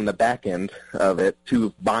market on the back end of it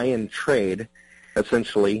to buy and trade,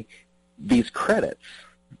 essentially, these credits.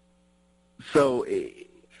 So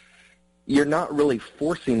you're not really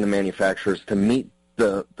forcing the manufacturers to meet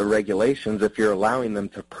the regulations if you're allowing them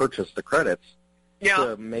to purchase the credits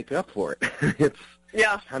to make up for it. It's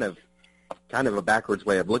kind of a backwards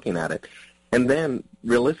way of looking at it. And then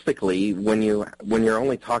realistically, when you're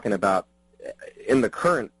only talking about in the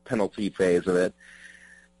current penalty phase of it,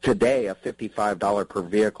 today a $55 per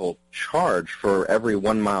vehicle charge for every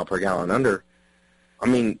 1 mile per gallon under, I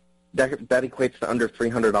mean, that equates to under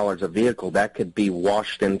 $300 a vehicle. That could be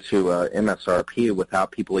washed into MSRP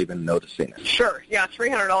without people even noticing it. Sure, yeah,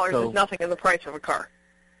 $300 is nothing in the price of a car.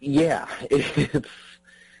 Yeah,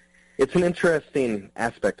 it's an interesting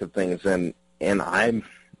aspect of things, and I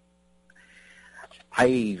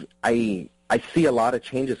see a lot of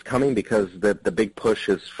changes coming because the big push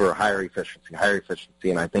is for higher efficiency,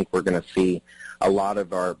 and I think we're going to see a lot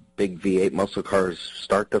of our big V8 muscle cars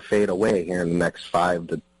start to fade away here in the next 5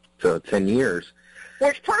 to 10 years.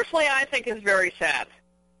 Which personally I think is very sad.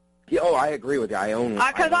 Yeah, I agree with you.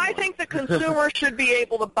 Because I think the consumer should be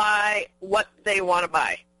able to buy what they want to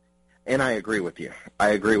buy. And I agree with you. I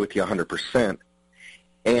agree with you 100%.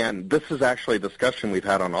 And this is actually a discussion we've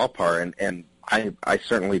had on Allpar, and I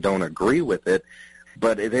certainly don't agree with it,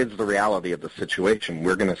 but it is the reality of the situation.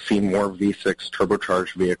 We're going to see more V6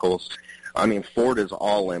 turbocharged vehicles. I mean, Ford is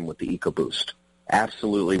all in with the EcoBoost.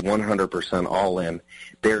 Absolutely 100% all in.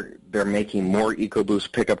 They're making more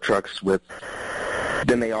EcoBoost pickup trucks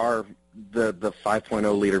than they are the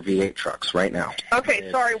 5.0 liter V8 trucks right now.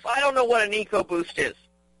 Okay, sorry, I don't know what an EcoBoost is.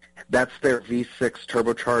 That's their V6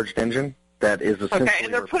 turbocharged engine. That is essentially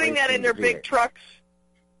and they're putting that in their big trucks.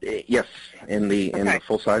 Yes, in the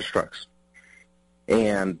full size trucks,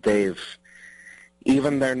 and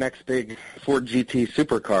even their next big Ford GT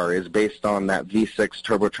supercar is based on that V6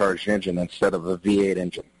 turbocharged engine instead of a V8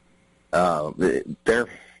 engine. Their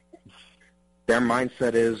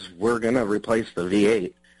mindset is we're going to replace the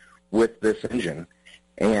V8 with this engine,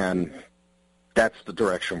 and that's the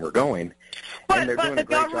direction we're going. But the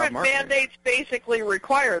government mandates basically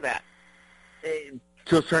require that.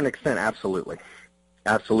 To a certain extent, absolutely.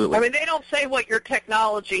 Absolutely. I mean, they don't say what your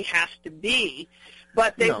technology has to be,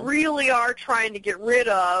 but they really are trying to get rid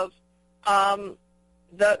of the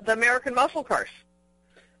American muscle cars.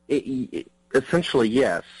 Essentially,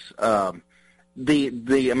 yes.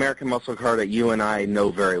 The American muscle car that you and I know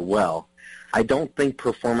very well, I don't think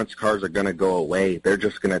performance cars are going to go away. They're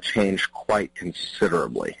just going to change quite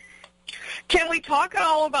considerably. Can we talk at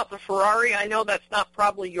all about the Ferrari? I know that's not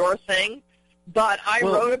probably your thing, but I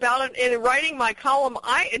wrote about it in writing my column.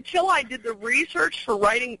 Until I did the research for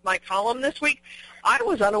writing my column this week, I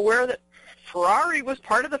was unaware that Ferrari was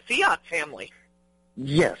part of the Fiat family.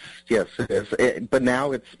 Yes, it is. But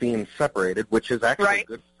now it's being separated, which is actually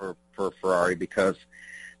good for Ferrari because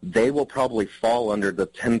they will probably fall under the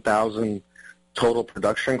 10,000 total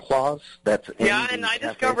production clause. That's and I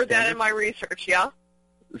discovered that in my research. Yeah.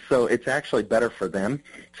 So it's actually better for them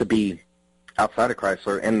to be outside of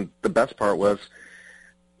Chrysler. And the best part was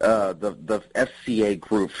the FCA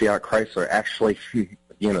group, Fiat Chrysler, actually,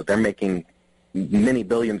 they're making many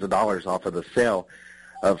billions of dollars off of the sale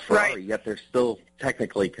of Ferrari, yet they're still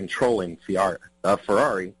technically controlling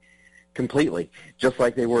Ferrari completely. Just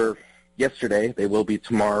like they were yesterday, they will be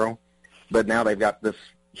tomorrow. But now they've got this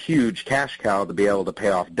huge cash cow to be able to pay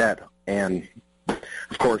off debt. And,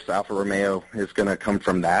 of course, Alfa Romeo is going to come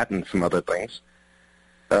from that and some other things.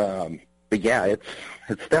 But, yeah,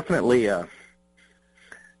 it's definitely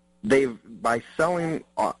by selling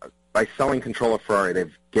control of Ferrari,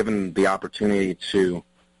 they've given the opportunity to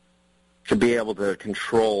be able to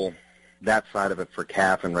control that side of it for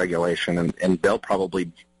CAF and regulation, and they'll probably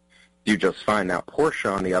do just fine. Now, Porsche,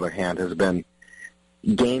 on the other hand, has been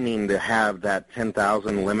gaming to have that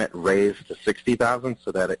 10,000 limit raised to 60,000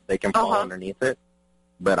 so that they can fall underneath it.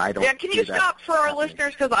 But I don't. Yeah, can you stop for our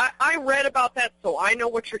listeners? Because I read about that, so I know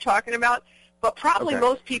what you're talking about. But probably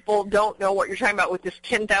most people don't know what you're talking about with this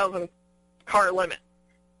 10,000 car limit.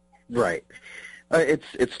 Right.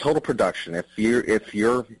 It's total production. If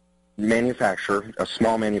you're manufacturer, a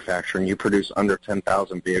small manufacturer, and you produce under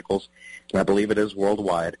 10,000 vehicles, and I believe it is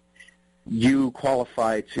worldwide, you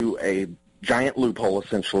qualify to a giant loophole,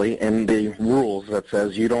 essentially, in the rules that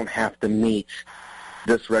says you don't have to meet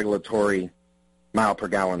this regulatory mile per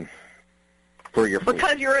gallon for your fleet.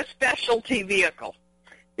 Because you're a specialty vehicle.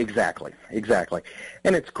 Exactly.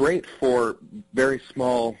 And it's great for very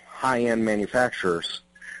small, high-end manufacturers.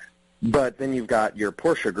 But then you've got your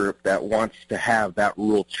Porsche group that wants to have that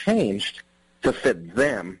rule changed to fit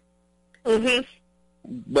them. Mm-hmm.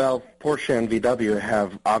 Well, Porsche and VW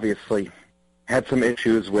have obviously had some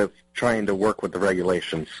issues with trying to work with the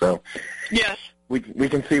regulations. So yes, we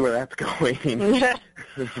can see where that's going.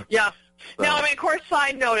 Yeah. So. Now, of course,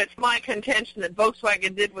 side note, it's my contention that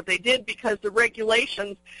Volkswagen did what they did because the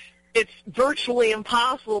regulations, it's virtually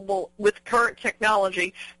impossible with current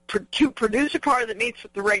technology to produce a car that meets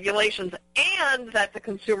the regulations and that the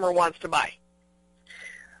consumer wants to buy.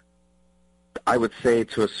 I would say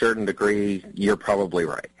to a certain degree, you're probably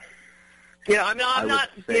right. I'm not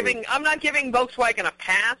giving Volkswagen a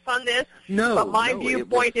pass on this. No, but my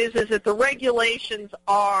viewpoint is that the regulations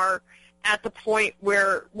are at the point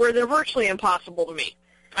where they're virtually impossible to meet.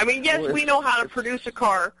 I mean, yes, we know how to produce a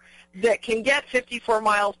car that can get 54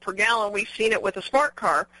 miles per gallon. We've seen it with a smart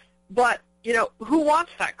car, but who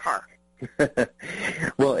wants that car?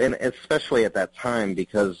 Well, and especially at that time,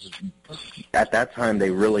 because at that time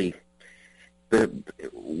they really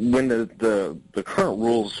when the current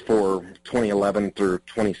rules for 2011 through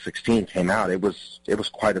 2016 came out, it was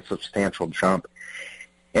quite a substantial jump,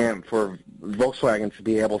 and for Volkswagen to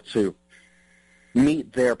be able to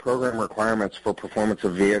meet their program requirements for performance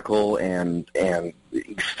of vehicle and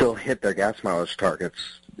still hit their gas mileage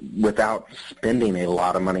targets without spending a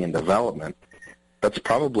lot of money in development, that's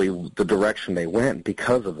probably the direction they went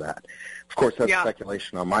because of that. Of course, that's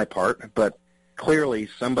speculation on my part, but clearly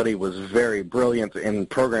somebody was very brilliant in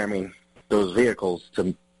programming those vehicles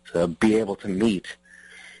to be able to meet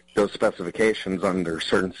those specifications under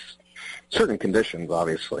certain conditions,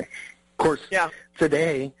 obviously. Of course,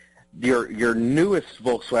 today, your newest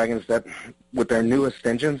Volkswagens that with their newest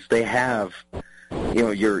engines, they have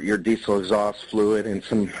your diesel exhaust fluid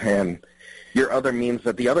and your other means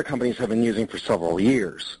that the other companies have been using for several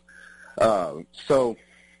years. So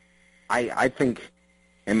I think,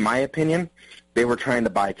 in my opinion, they were trying to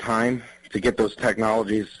buy time to get those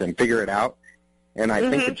technologies and figure it out, and I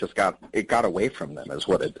think it got away from them is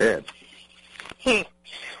what it did.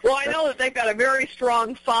 Well, I know that they've got a very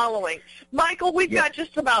strong following. Michael, we've got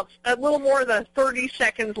just about a little more than 30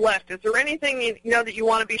 seconds left. Is there anything that you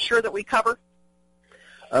want to be sure that we cover?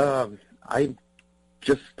 I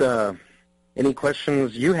just any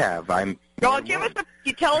questions you have. Give us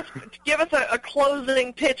a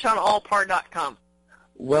closing pitch on allpar.com.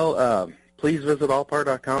 Well, please visit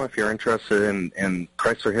allpar.com if you're interested in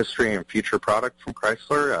Chrysler history and future product from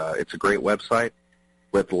Chrysler. It's a great website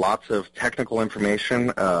with lots of technical information.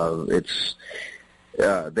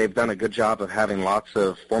 They've done a good job of having lots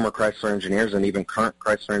of former Chrysler engineers and even current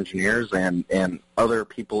Chrysler engineers and other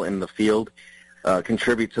people in the field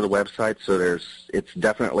contribute to the website. So it's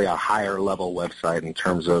definitely a higher level website in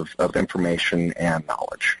terms of information and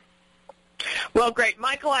knowledge. Well, great.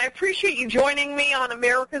 Michael, I appreciate you joining me on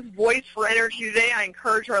America's Voice for Energy today. I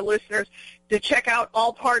encourage our listeners to check out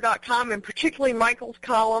allpar.com, and particularly Michael's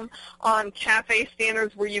column on CAFE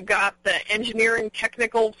standards, where you've got the engineering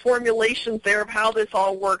technical formulations there of how this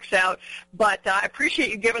all works out. But I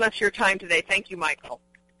appreciate you giving us your time today. Thank you, Michael.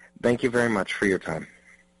 Thank you very much for your time.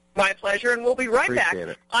 My pleasure, and we'll be right back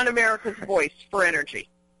on America's Voice for Energy.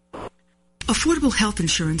 Affordable health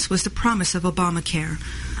insurance was the promise of Obamacare,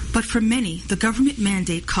 but for many, the government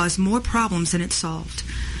mandate caused more problems than it solved.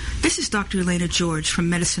 This is Dr. Elena George from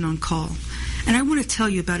Medicine on Call, and I want to tell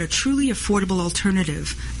you about a truly affordable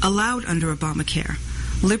alternative allowed under Obamacare,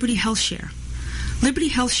 Liberty HealthShare. Liberty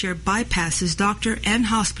HealthShare bypasses doctor and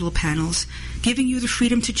hospital panels, giving you the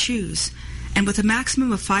freedom to choose. And with a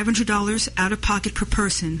maximum of $500 out-of-pocket per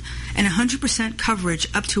person and 100%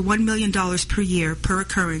 coverage up to $1 million per year per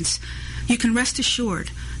occurrence, you can rest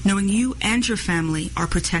assured knowing you and your family are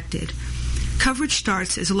protected. Coverage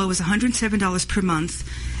starts as low as $107 per month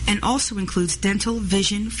and also includes dental,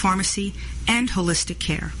 vision, pharmacy, and holistic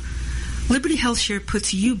care. Liberty HealthShare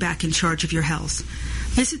puts you back in charge of your health.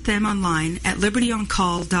 Visit them online at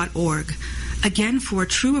libertyoncall.org. Again, for a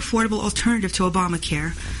true affordable alternative to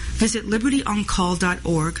Obamacare, visit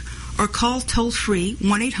libertyoncall.org or call toll-free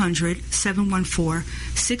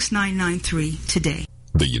 1-800-714-6993 today.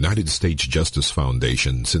 The United States Justice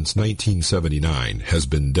Foundation since 1979 has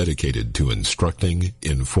been dedicated to instructing,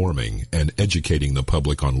 informing, and educating the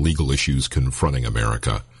public on legal issues confronting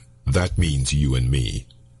America. That means you and me.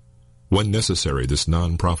 When necessary, this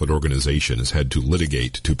nonprofit organization has had to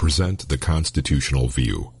litigate to present the constitutional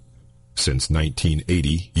view. Since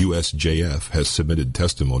 1980, USJF has submitted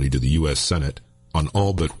testimony to the U.S. Senate on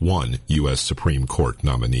all but one U.S. Supreme Court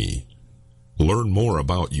nominee. Learn more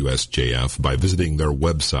about USJF by visiting their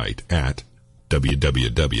website at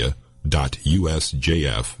www.usjf.net.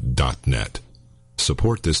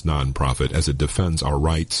 Support this nonprofit as it defends our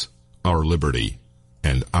rights, our liberty,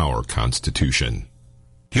 and our Constitution.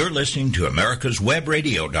 You're listening to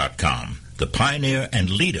America'sWebRadio.com, the pioneer and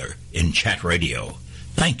leader in chat radio.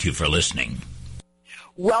 Thank you for listening.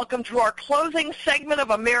 Welcome to our closing segment of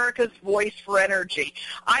America's Voice for Energy.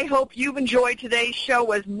 I hope you've enjoyed today's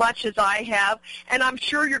show as much as I have, and I'm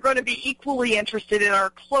sure you're going to be equally interested in our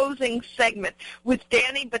closing segment with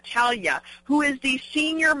Danny Battaglia, who is the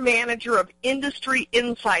Senior Manager of Industry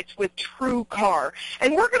Insights with TrueCar.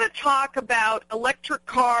 And we're going to talk about electric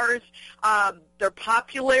cars, their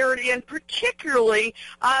popularity, and particularly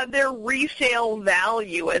their resale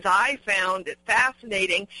value, as I found it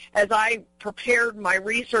fascinating as I prepared my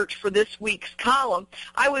research for this week's column.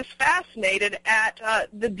 I was fascinated at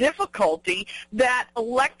the difficulty that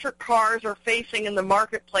electric cars are facing in the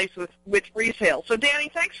marketplace with resale. So, Danny,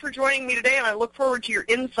 thanks for joining me today, and I look forward to your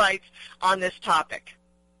insights on this topic.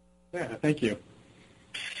 Yeah, thank you.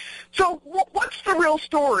 So what's the real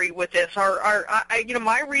story with this?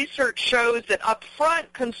 My research shows that up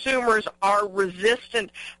front consumers are resistant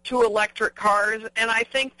to electric cars, and I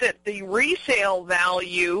think that the resale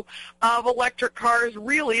value of electric cars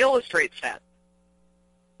really illustrates that.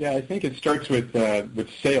 Yeah, I think it starts with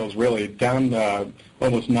sales, really, down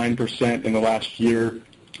almost 9% in the last year.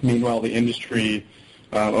 Meanwhile, the industry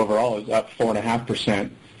overall is up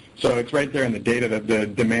 4.5%. So it's right there in the data that the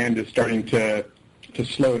demand is starting to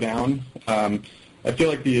slow down. I feel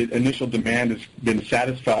like the initial demand has been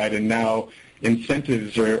satisfied, and now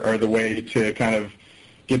incentives are the way to kind of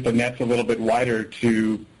get the nets a little bit wider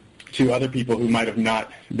to other people who might have not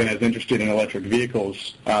been as interested in electric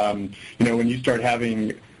vehicles. When you start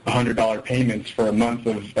having $100 payments for a month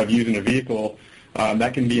of using a vehicle,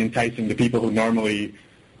 that can be enticing to people who normally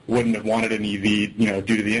wouldn't have wanted an EV,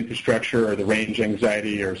 due to the infrastructure or the range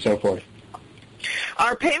anxiety or so forth.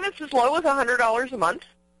 Are payments as low as $100 a month?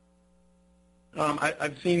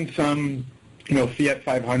 I've seen some, Fiat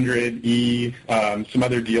 500e, some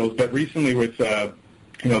other deals, but recently with,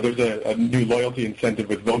 there's a new loyalty incentive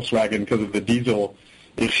with Volkswagen because of the diesel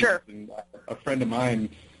issue. Sure. And a friend of mine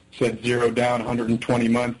said 0 down, 120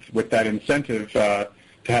 months with that incentive to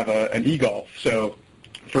have an e-Golf. So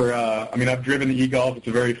I've driven the e-Golf. It's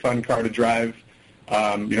a very fun car to drive,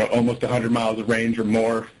 almost 100 miles of range or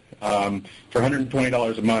more. For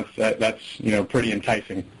 $120 a month, that's pretty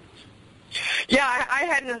enticing. Yeah, I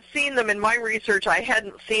hadn't seen them in my research. I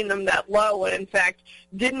hadn't seen them that low, and in fact,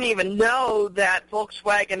 didn't even know that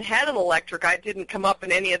Volkswagen had an electric. I didn't come up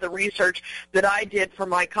in any of the research that I did for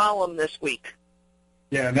my column this week.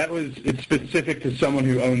 Yeah, and it's specific to someone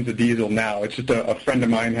who owns a diesel now. It's just a friend of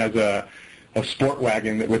mine has a sport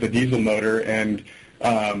wagon with a diesel motor, and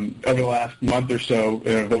over the last month or so,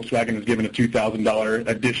 Volkswagen has given a $2,000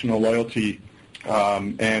 additional loyalty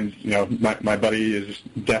And, my buddy is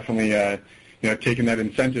definitely, taking that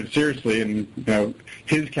incentive seriously. And,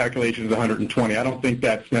 his calculation is 120. I don't think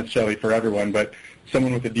that's necessarily for everyone, but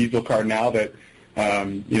someone with a diesel car now that,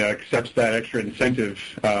 accepts that extra incentive,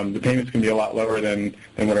 the payments can be a lot lower than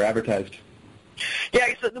what are advertised. Yeah,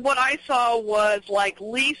 so what I saw was like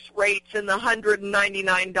lease rates in the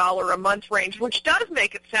 $199 a month range, which does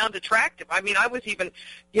make it sound attractive. I mean, I was even,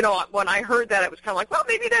 when I heard that, I was kind of like, well,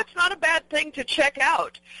 maybe that's not a bad thing to check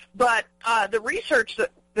out. But the research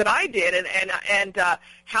that I did and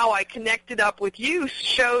how I connected up with you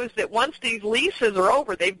shows that once these leases are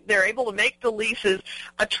over, they're able to make the leases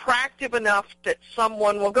attractive enough that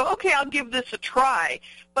someone will go, okay, I'll give this a try.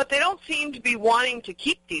 But they don't seem to be wanting to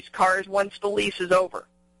keep these cars once the lease is over.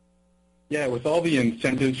 Yeah, with all the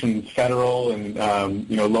incentives from federal and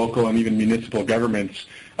local and even municipal governments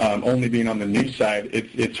only being on the new side,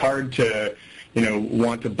 it's hard to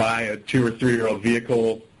want to buy a 2 or 3 year old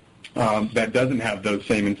vehicle that doesn't have those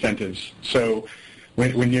same incentives. So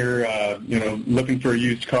when you're looking for a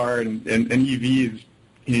used car and EVs,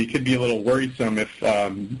 it could be a little worrisome if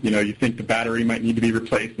you think the battery might need to be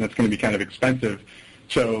replaced, and that's going to be kind of expensive.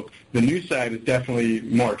 So the new side is definitely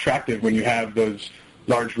more attractive when you have those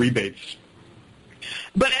large rebates.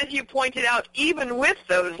 But as you pointed out, even with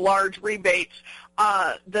those large rebates,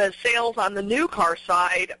 the sales on the new car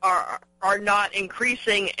side are not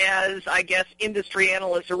increasing as, I guess, industry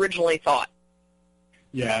analysts originally thought.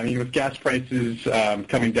 Yeah, I mean, with gas prices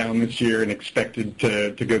coming down this year and expected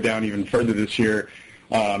to go down even further this year,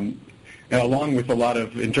 and along with a lot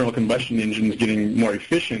of internal combustion engines getting more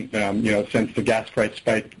efficient, since the gas price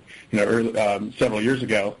spike, several years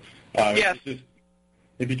ago, yes.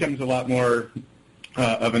 It becomes a lot more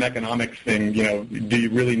of an economic thing. Do you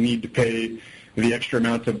really need to pay the extra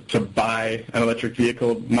amount to buy an electric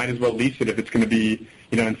vehicle? Might as well lease it if it's going to be,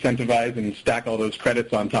 incentivized and stack all those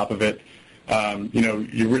credits on top of it.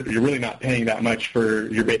 You're really not paying that much for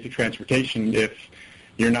your basic transportation if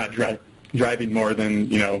you're not driving more than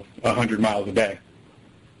 100 miles a day.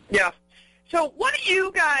 Yeah. So what do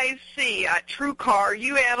you guys see at TrueCar?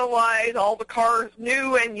 You analyze all the cars,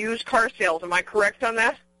 new and used car sales. Am I correct on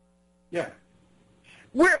that? Yeah.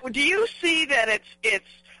 Where do you see that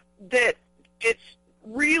it's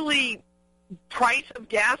really price of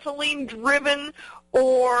gasoline driven,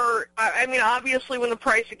 or I mean, obviously when the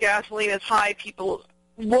price of gasoline is high, people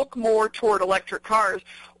look more toward electric cars,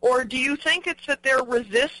 or do you think it's that they're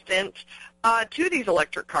resistant to these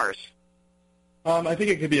electric cars? I think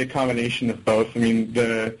it could be a combination of both. I mean,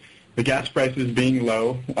 the gas prices being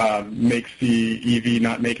low makes the EV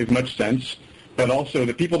not make as much sense, but also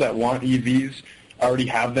the people that want EVs already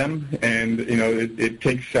have them, and it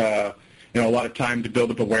takes a lot of time to build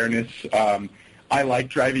up awareness. I like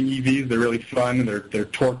driving EVs; they're really fun. They're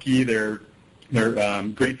torquey. They're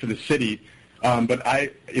great for the city. But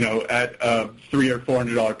at a $300 or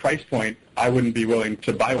 $400 price point, I wouldn't be willing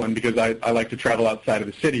to buy one because I like to travel outside of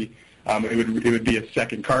the city. It would be a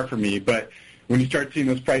second car for me. But when you start seeing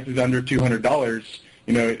those prices under $200,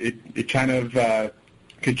 it kind of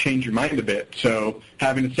could change your mind a bit. So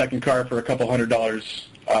having a second car for a couple $100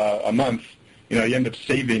 a month, you end up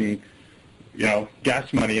saving,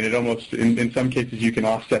 gas money, and it almost, in some cases, you can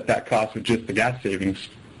offset that cost with just the gas savings.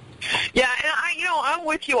 Yeah, and I'm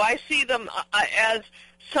with you. I see them as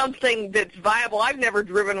something that's viable. I've never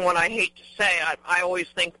driven one, I hate to say. I always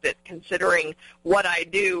think that considering what I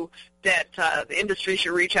do, that the industry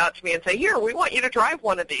should reach out to me and say, here, we want you to drive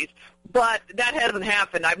one of these. But that hasn't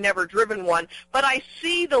happened. I've never driven one. But I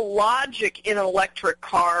see the logic in an electric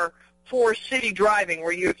car for city driving,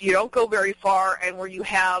 where you don't go very far and where you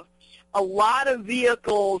have a lot of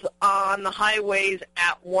vehicles on the highways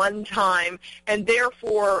at one time, and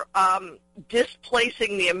therefore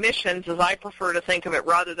displacing the emissions, as I prefer to think of it,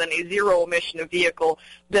 rather than a zero-emission vehicle.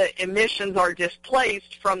 The emissions are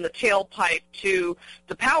displaced from the tailpipe to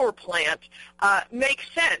the power plant.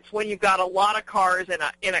 Makes sense when you've got a lot of cars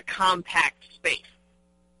in a compact space.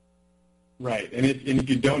 Right, and if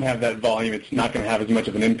you don't have that volume, it's not going to have as much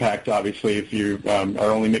of an impact, obviously, if you are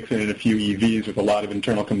only mixing in a few EVs with a lot of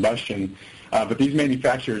internal combustion. But these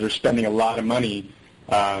manufacturers are spending a lot of money,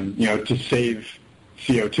 to save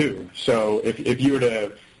CO2. So if you were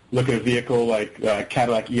to look at a vehicle like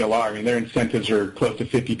Cadillac ELR, I mean, their incentives are close to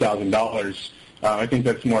 $50,000. I think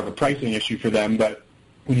that's more of a pricing issue for them. But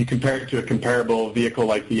when you compare it to a comparable vehicle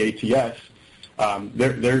like the ATS,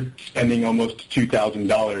 they're spending almost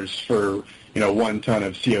 $2,000 for 1 ton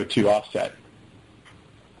of CO2 offset.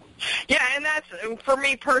 Yeah, and that's, for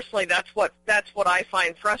me personally, that's what I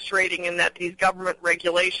find frustrating, in that these government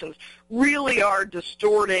regulations really are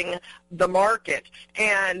distorting the market,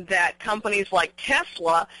 and that companies like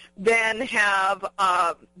Tesla then have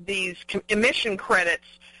these emission credits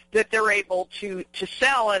that they're able to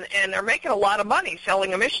sell, and they're making a lot of money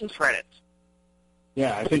selling emissions credits.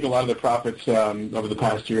 Yeah, I think a lot of the profits over the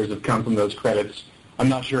past years have come from those credits. I'm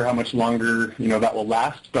not sure how much longer that will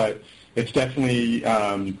last, but it's definitely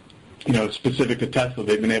specific to Tesla.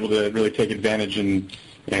 They've been able to really take advantage and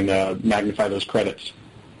magnify those credits.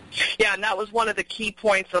 Yeah, and that was one of the key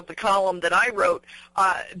points of the column that I wrote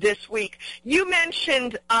this week. You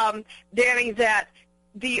mentioned, Danny, that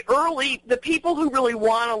the people who really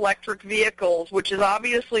want electric vehicles, which is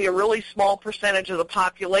obviously a really small percentage of the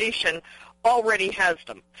population, already has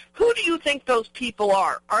them. Who do you think those people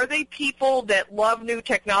are? Are they people that love new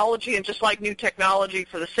technology and just like new technology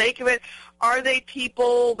for the sake of it? Are they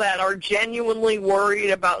people that are genuinely worried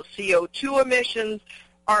about CO2 emissions?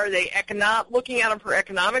 Are they looking at them for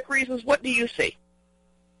economic reasons? What do you see?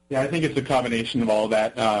 Yeah, I think it's a combination of all of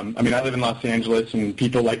that. I live in Los Angeles, and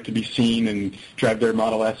people like to be seen and drive their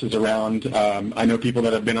Model S's around. I know people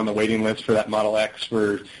that have been on the waiting list for that Model X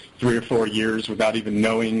for 3 or 4 years without even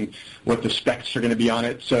knowing what the specs are going to be on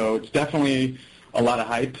it. So it's definitely a lot of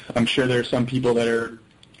hype. I'm sure there are some people that are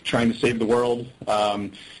trying to save the world.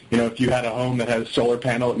 If you had a home that has a solar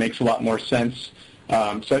panel, it makes a lot more sense. So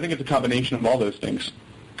I think it's a combination of all those things.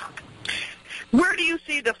 Where do you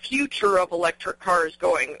see the future of electric cars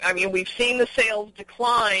going? I mean, we've seen the sales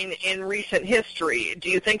decline in recent history. Do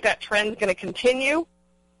you think that trend's going to continue?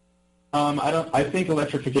 I think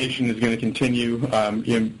electrification is going to continue.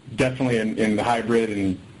 Definitely in the hybrid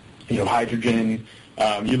and hydrogen.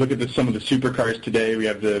 You look at some of the supercars today. We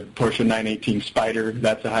have the Porsche 918 Spyder.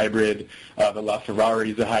 That's a hybrid. The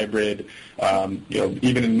LaFerrari is a hybrid.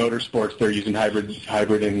 Even in motorsports, they're using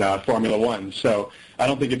hybrid in Formula One. So I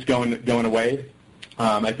don't think it's going away.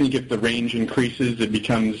 I think if the range increases, it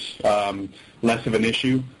becomes less of an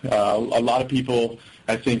issue. A lot of people,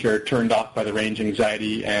 I think, are turned off by the range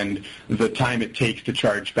anxiety and the time it takes to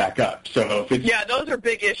charge back up. So those are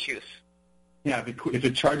big issues. Yeah, if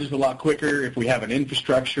it charges a lot quicker, if we have an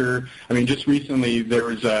infrastructure. I mean, just recently there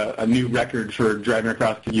was a new record for driving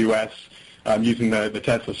across the U.S. Using the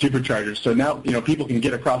Tesla superchargers. So now, people can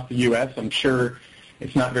get across the U.S. I'm sure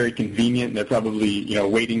it's not very convenient. They're probably,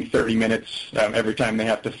 waiting 30 minutes every time they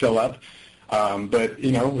have to fill up. But,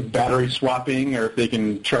 with battery swapping, or if they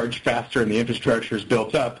can charge faster and the infrastructure is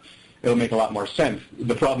built up, it'll make a lot more sense.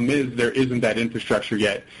 The problem is there isn't that infrastructure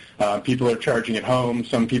yet. People are charging at home.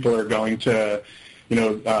 Some people are going to,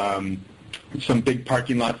 some big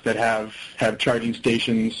parking lots that have charging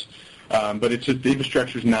stations. But it's just the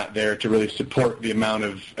infrastructure is not there to really support the amount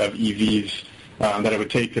of EVs that it would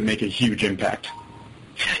take to make a huge impact.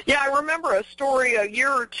 Yeah, I remember a story a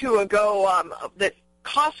year or two ago that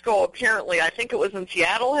Costco, apparently, I think it was in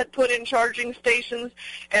Seattle, had put in charging stations,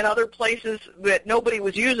 and other places that nobody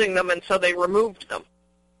was using them, and so they removed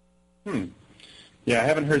them. Yeah, I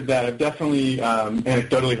haven't heard that. I've definitely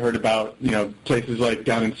anecdotally heard about, places like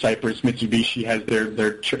down in Cyprus, Mitsubishi has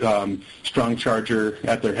their strong charger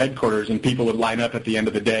at their headquarters, and people would line up at the end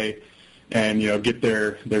of the day and, get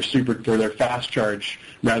their super or their fast charge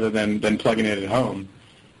rather than plugging it at home.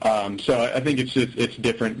 So I think it's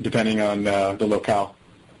different depending on the locale.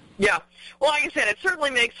 Yeah. Well, like I said, it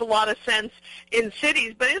certainly makes a lot of sense in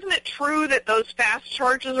cities, but isn't it true that those fast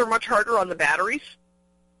charges are much harder on the batteries?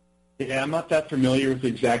 Yeah, I'm not that familiar with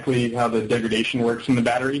exactly how the degradation works in the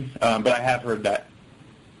battery, but I have heard that.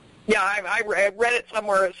 Yeah, I read it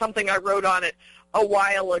somewhere, something I wrote on it a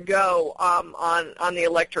while ago on the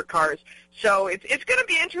electric cars. So it's going to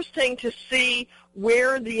be interesting to see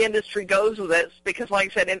where the industry goes with this, because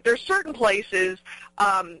like I said, there's certain places,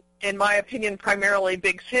 in my opinion, primarily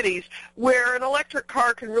big cities, where an electric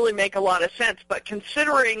car can really make a lot of sense. But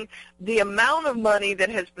considering the amount of money that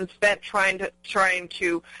has been spent trying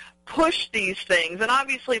to push these things, and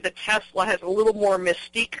obviously the Tesla has a little more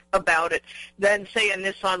mystique about it than, say, a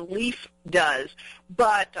Nissan Leaf does,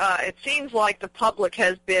 but it seems like the public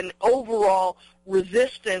has been overall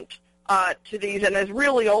resistant to these, and has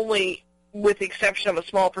really only, with the exception of a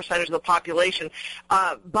small percentage of the population,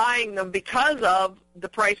 buying them because of the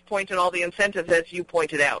price point and all the incentives, as you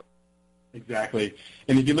pointed out. Exactly.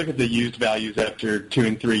 And if you look at the used values after 2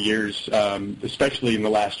 and 3 years, especially in the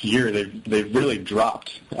last year, they've really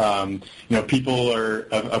dropped. People are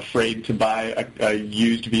afraid to buy a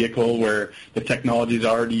used vehicle where the technology is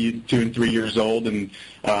already 2 and 3 years old, and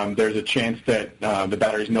there's a chance that the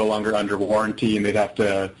battery's no longer under warranty, and they'd have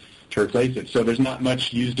to replace it. So there's not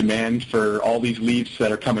much used demand for all these Leafs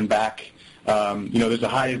that are coming back. There's a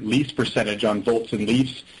high lease percentage on Volts and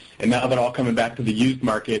Leafs, and now they're all coming back to the used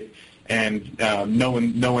market, and no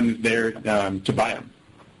one is there to buy them.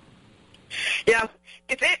 Yeah.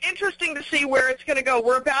 It's interesting to see where it's going to go.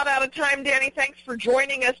 We're about out of time, Danny. Thanks for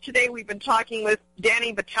joining us today. We've been talking with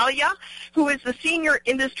Danny Battaglia, who is the senior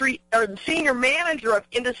manager of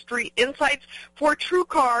industry insights for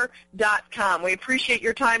TrueCar.com. We appreciate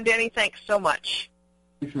your time, Danny. Thanks so much.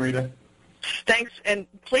 Thanks, Rita. Thanks, and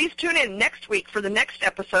please tune in next week for the next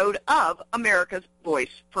episode of America's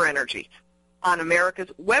Voice for Energy on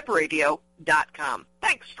americaswebradio.com.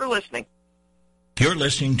 Thanks for listening. You're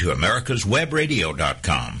listening to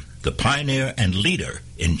americaswebradio.com, the pioneer and leader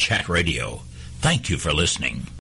in chat radio. Thank you for listening.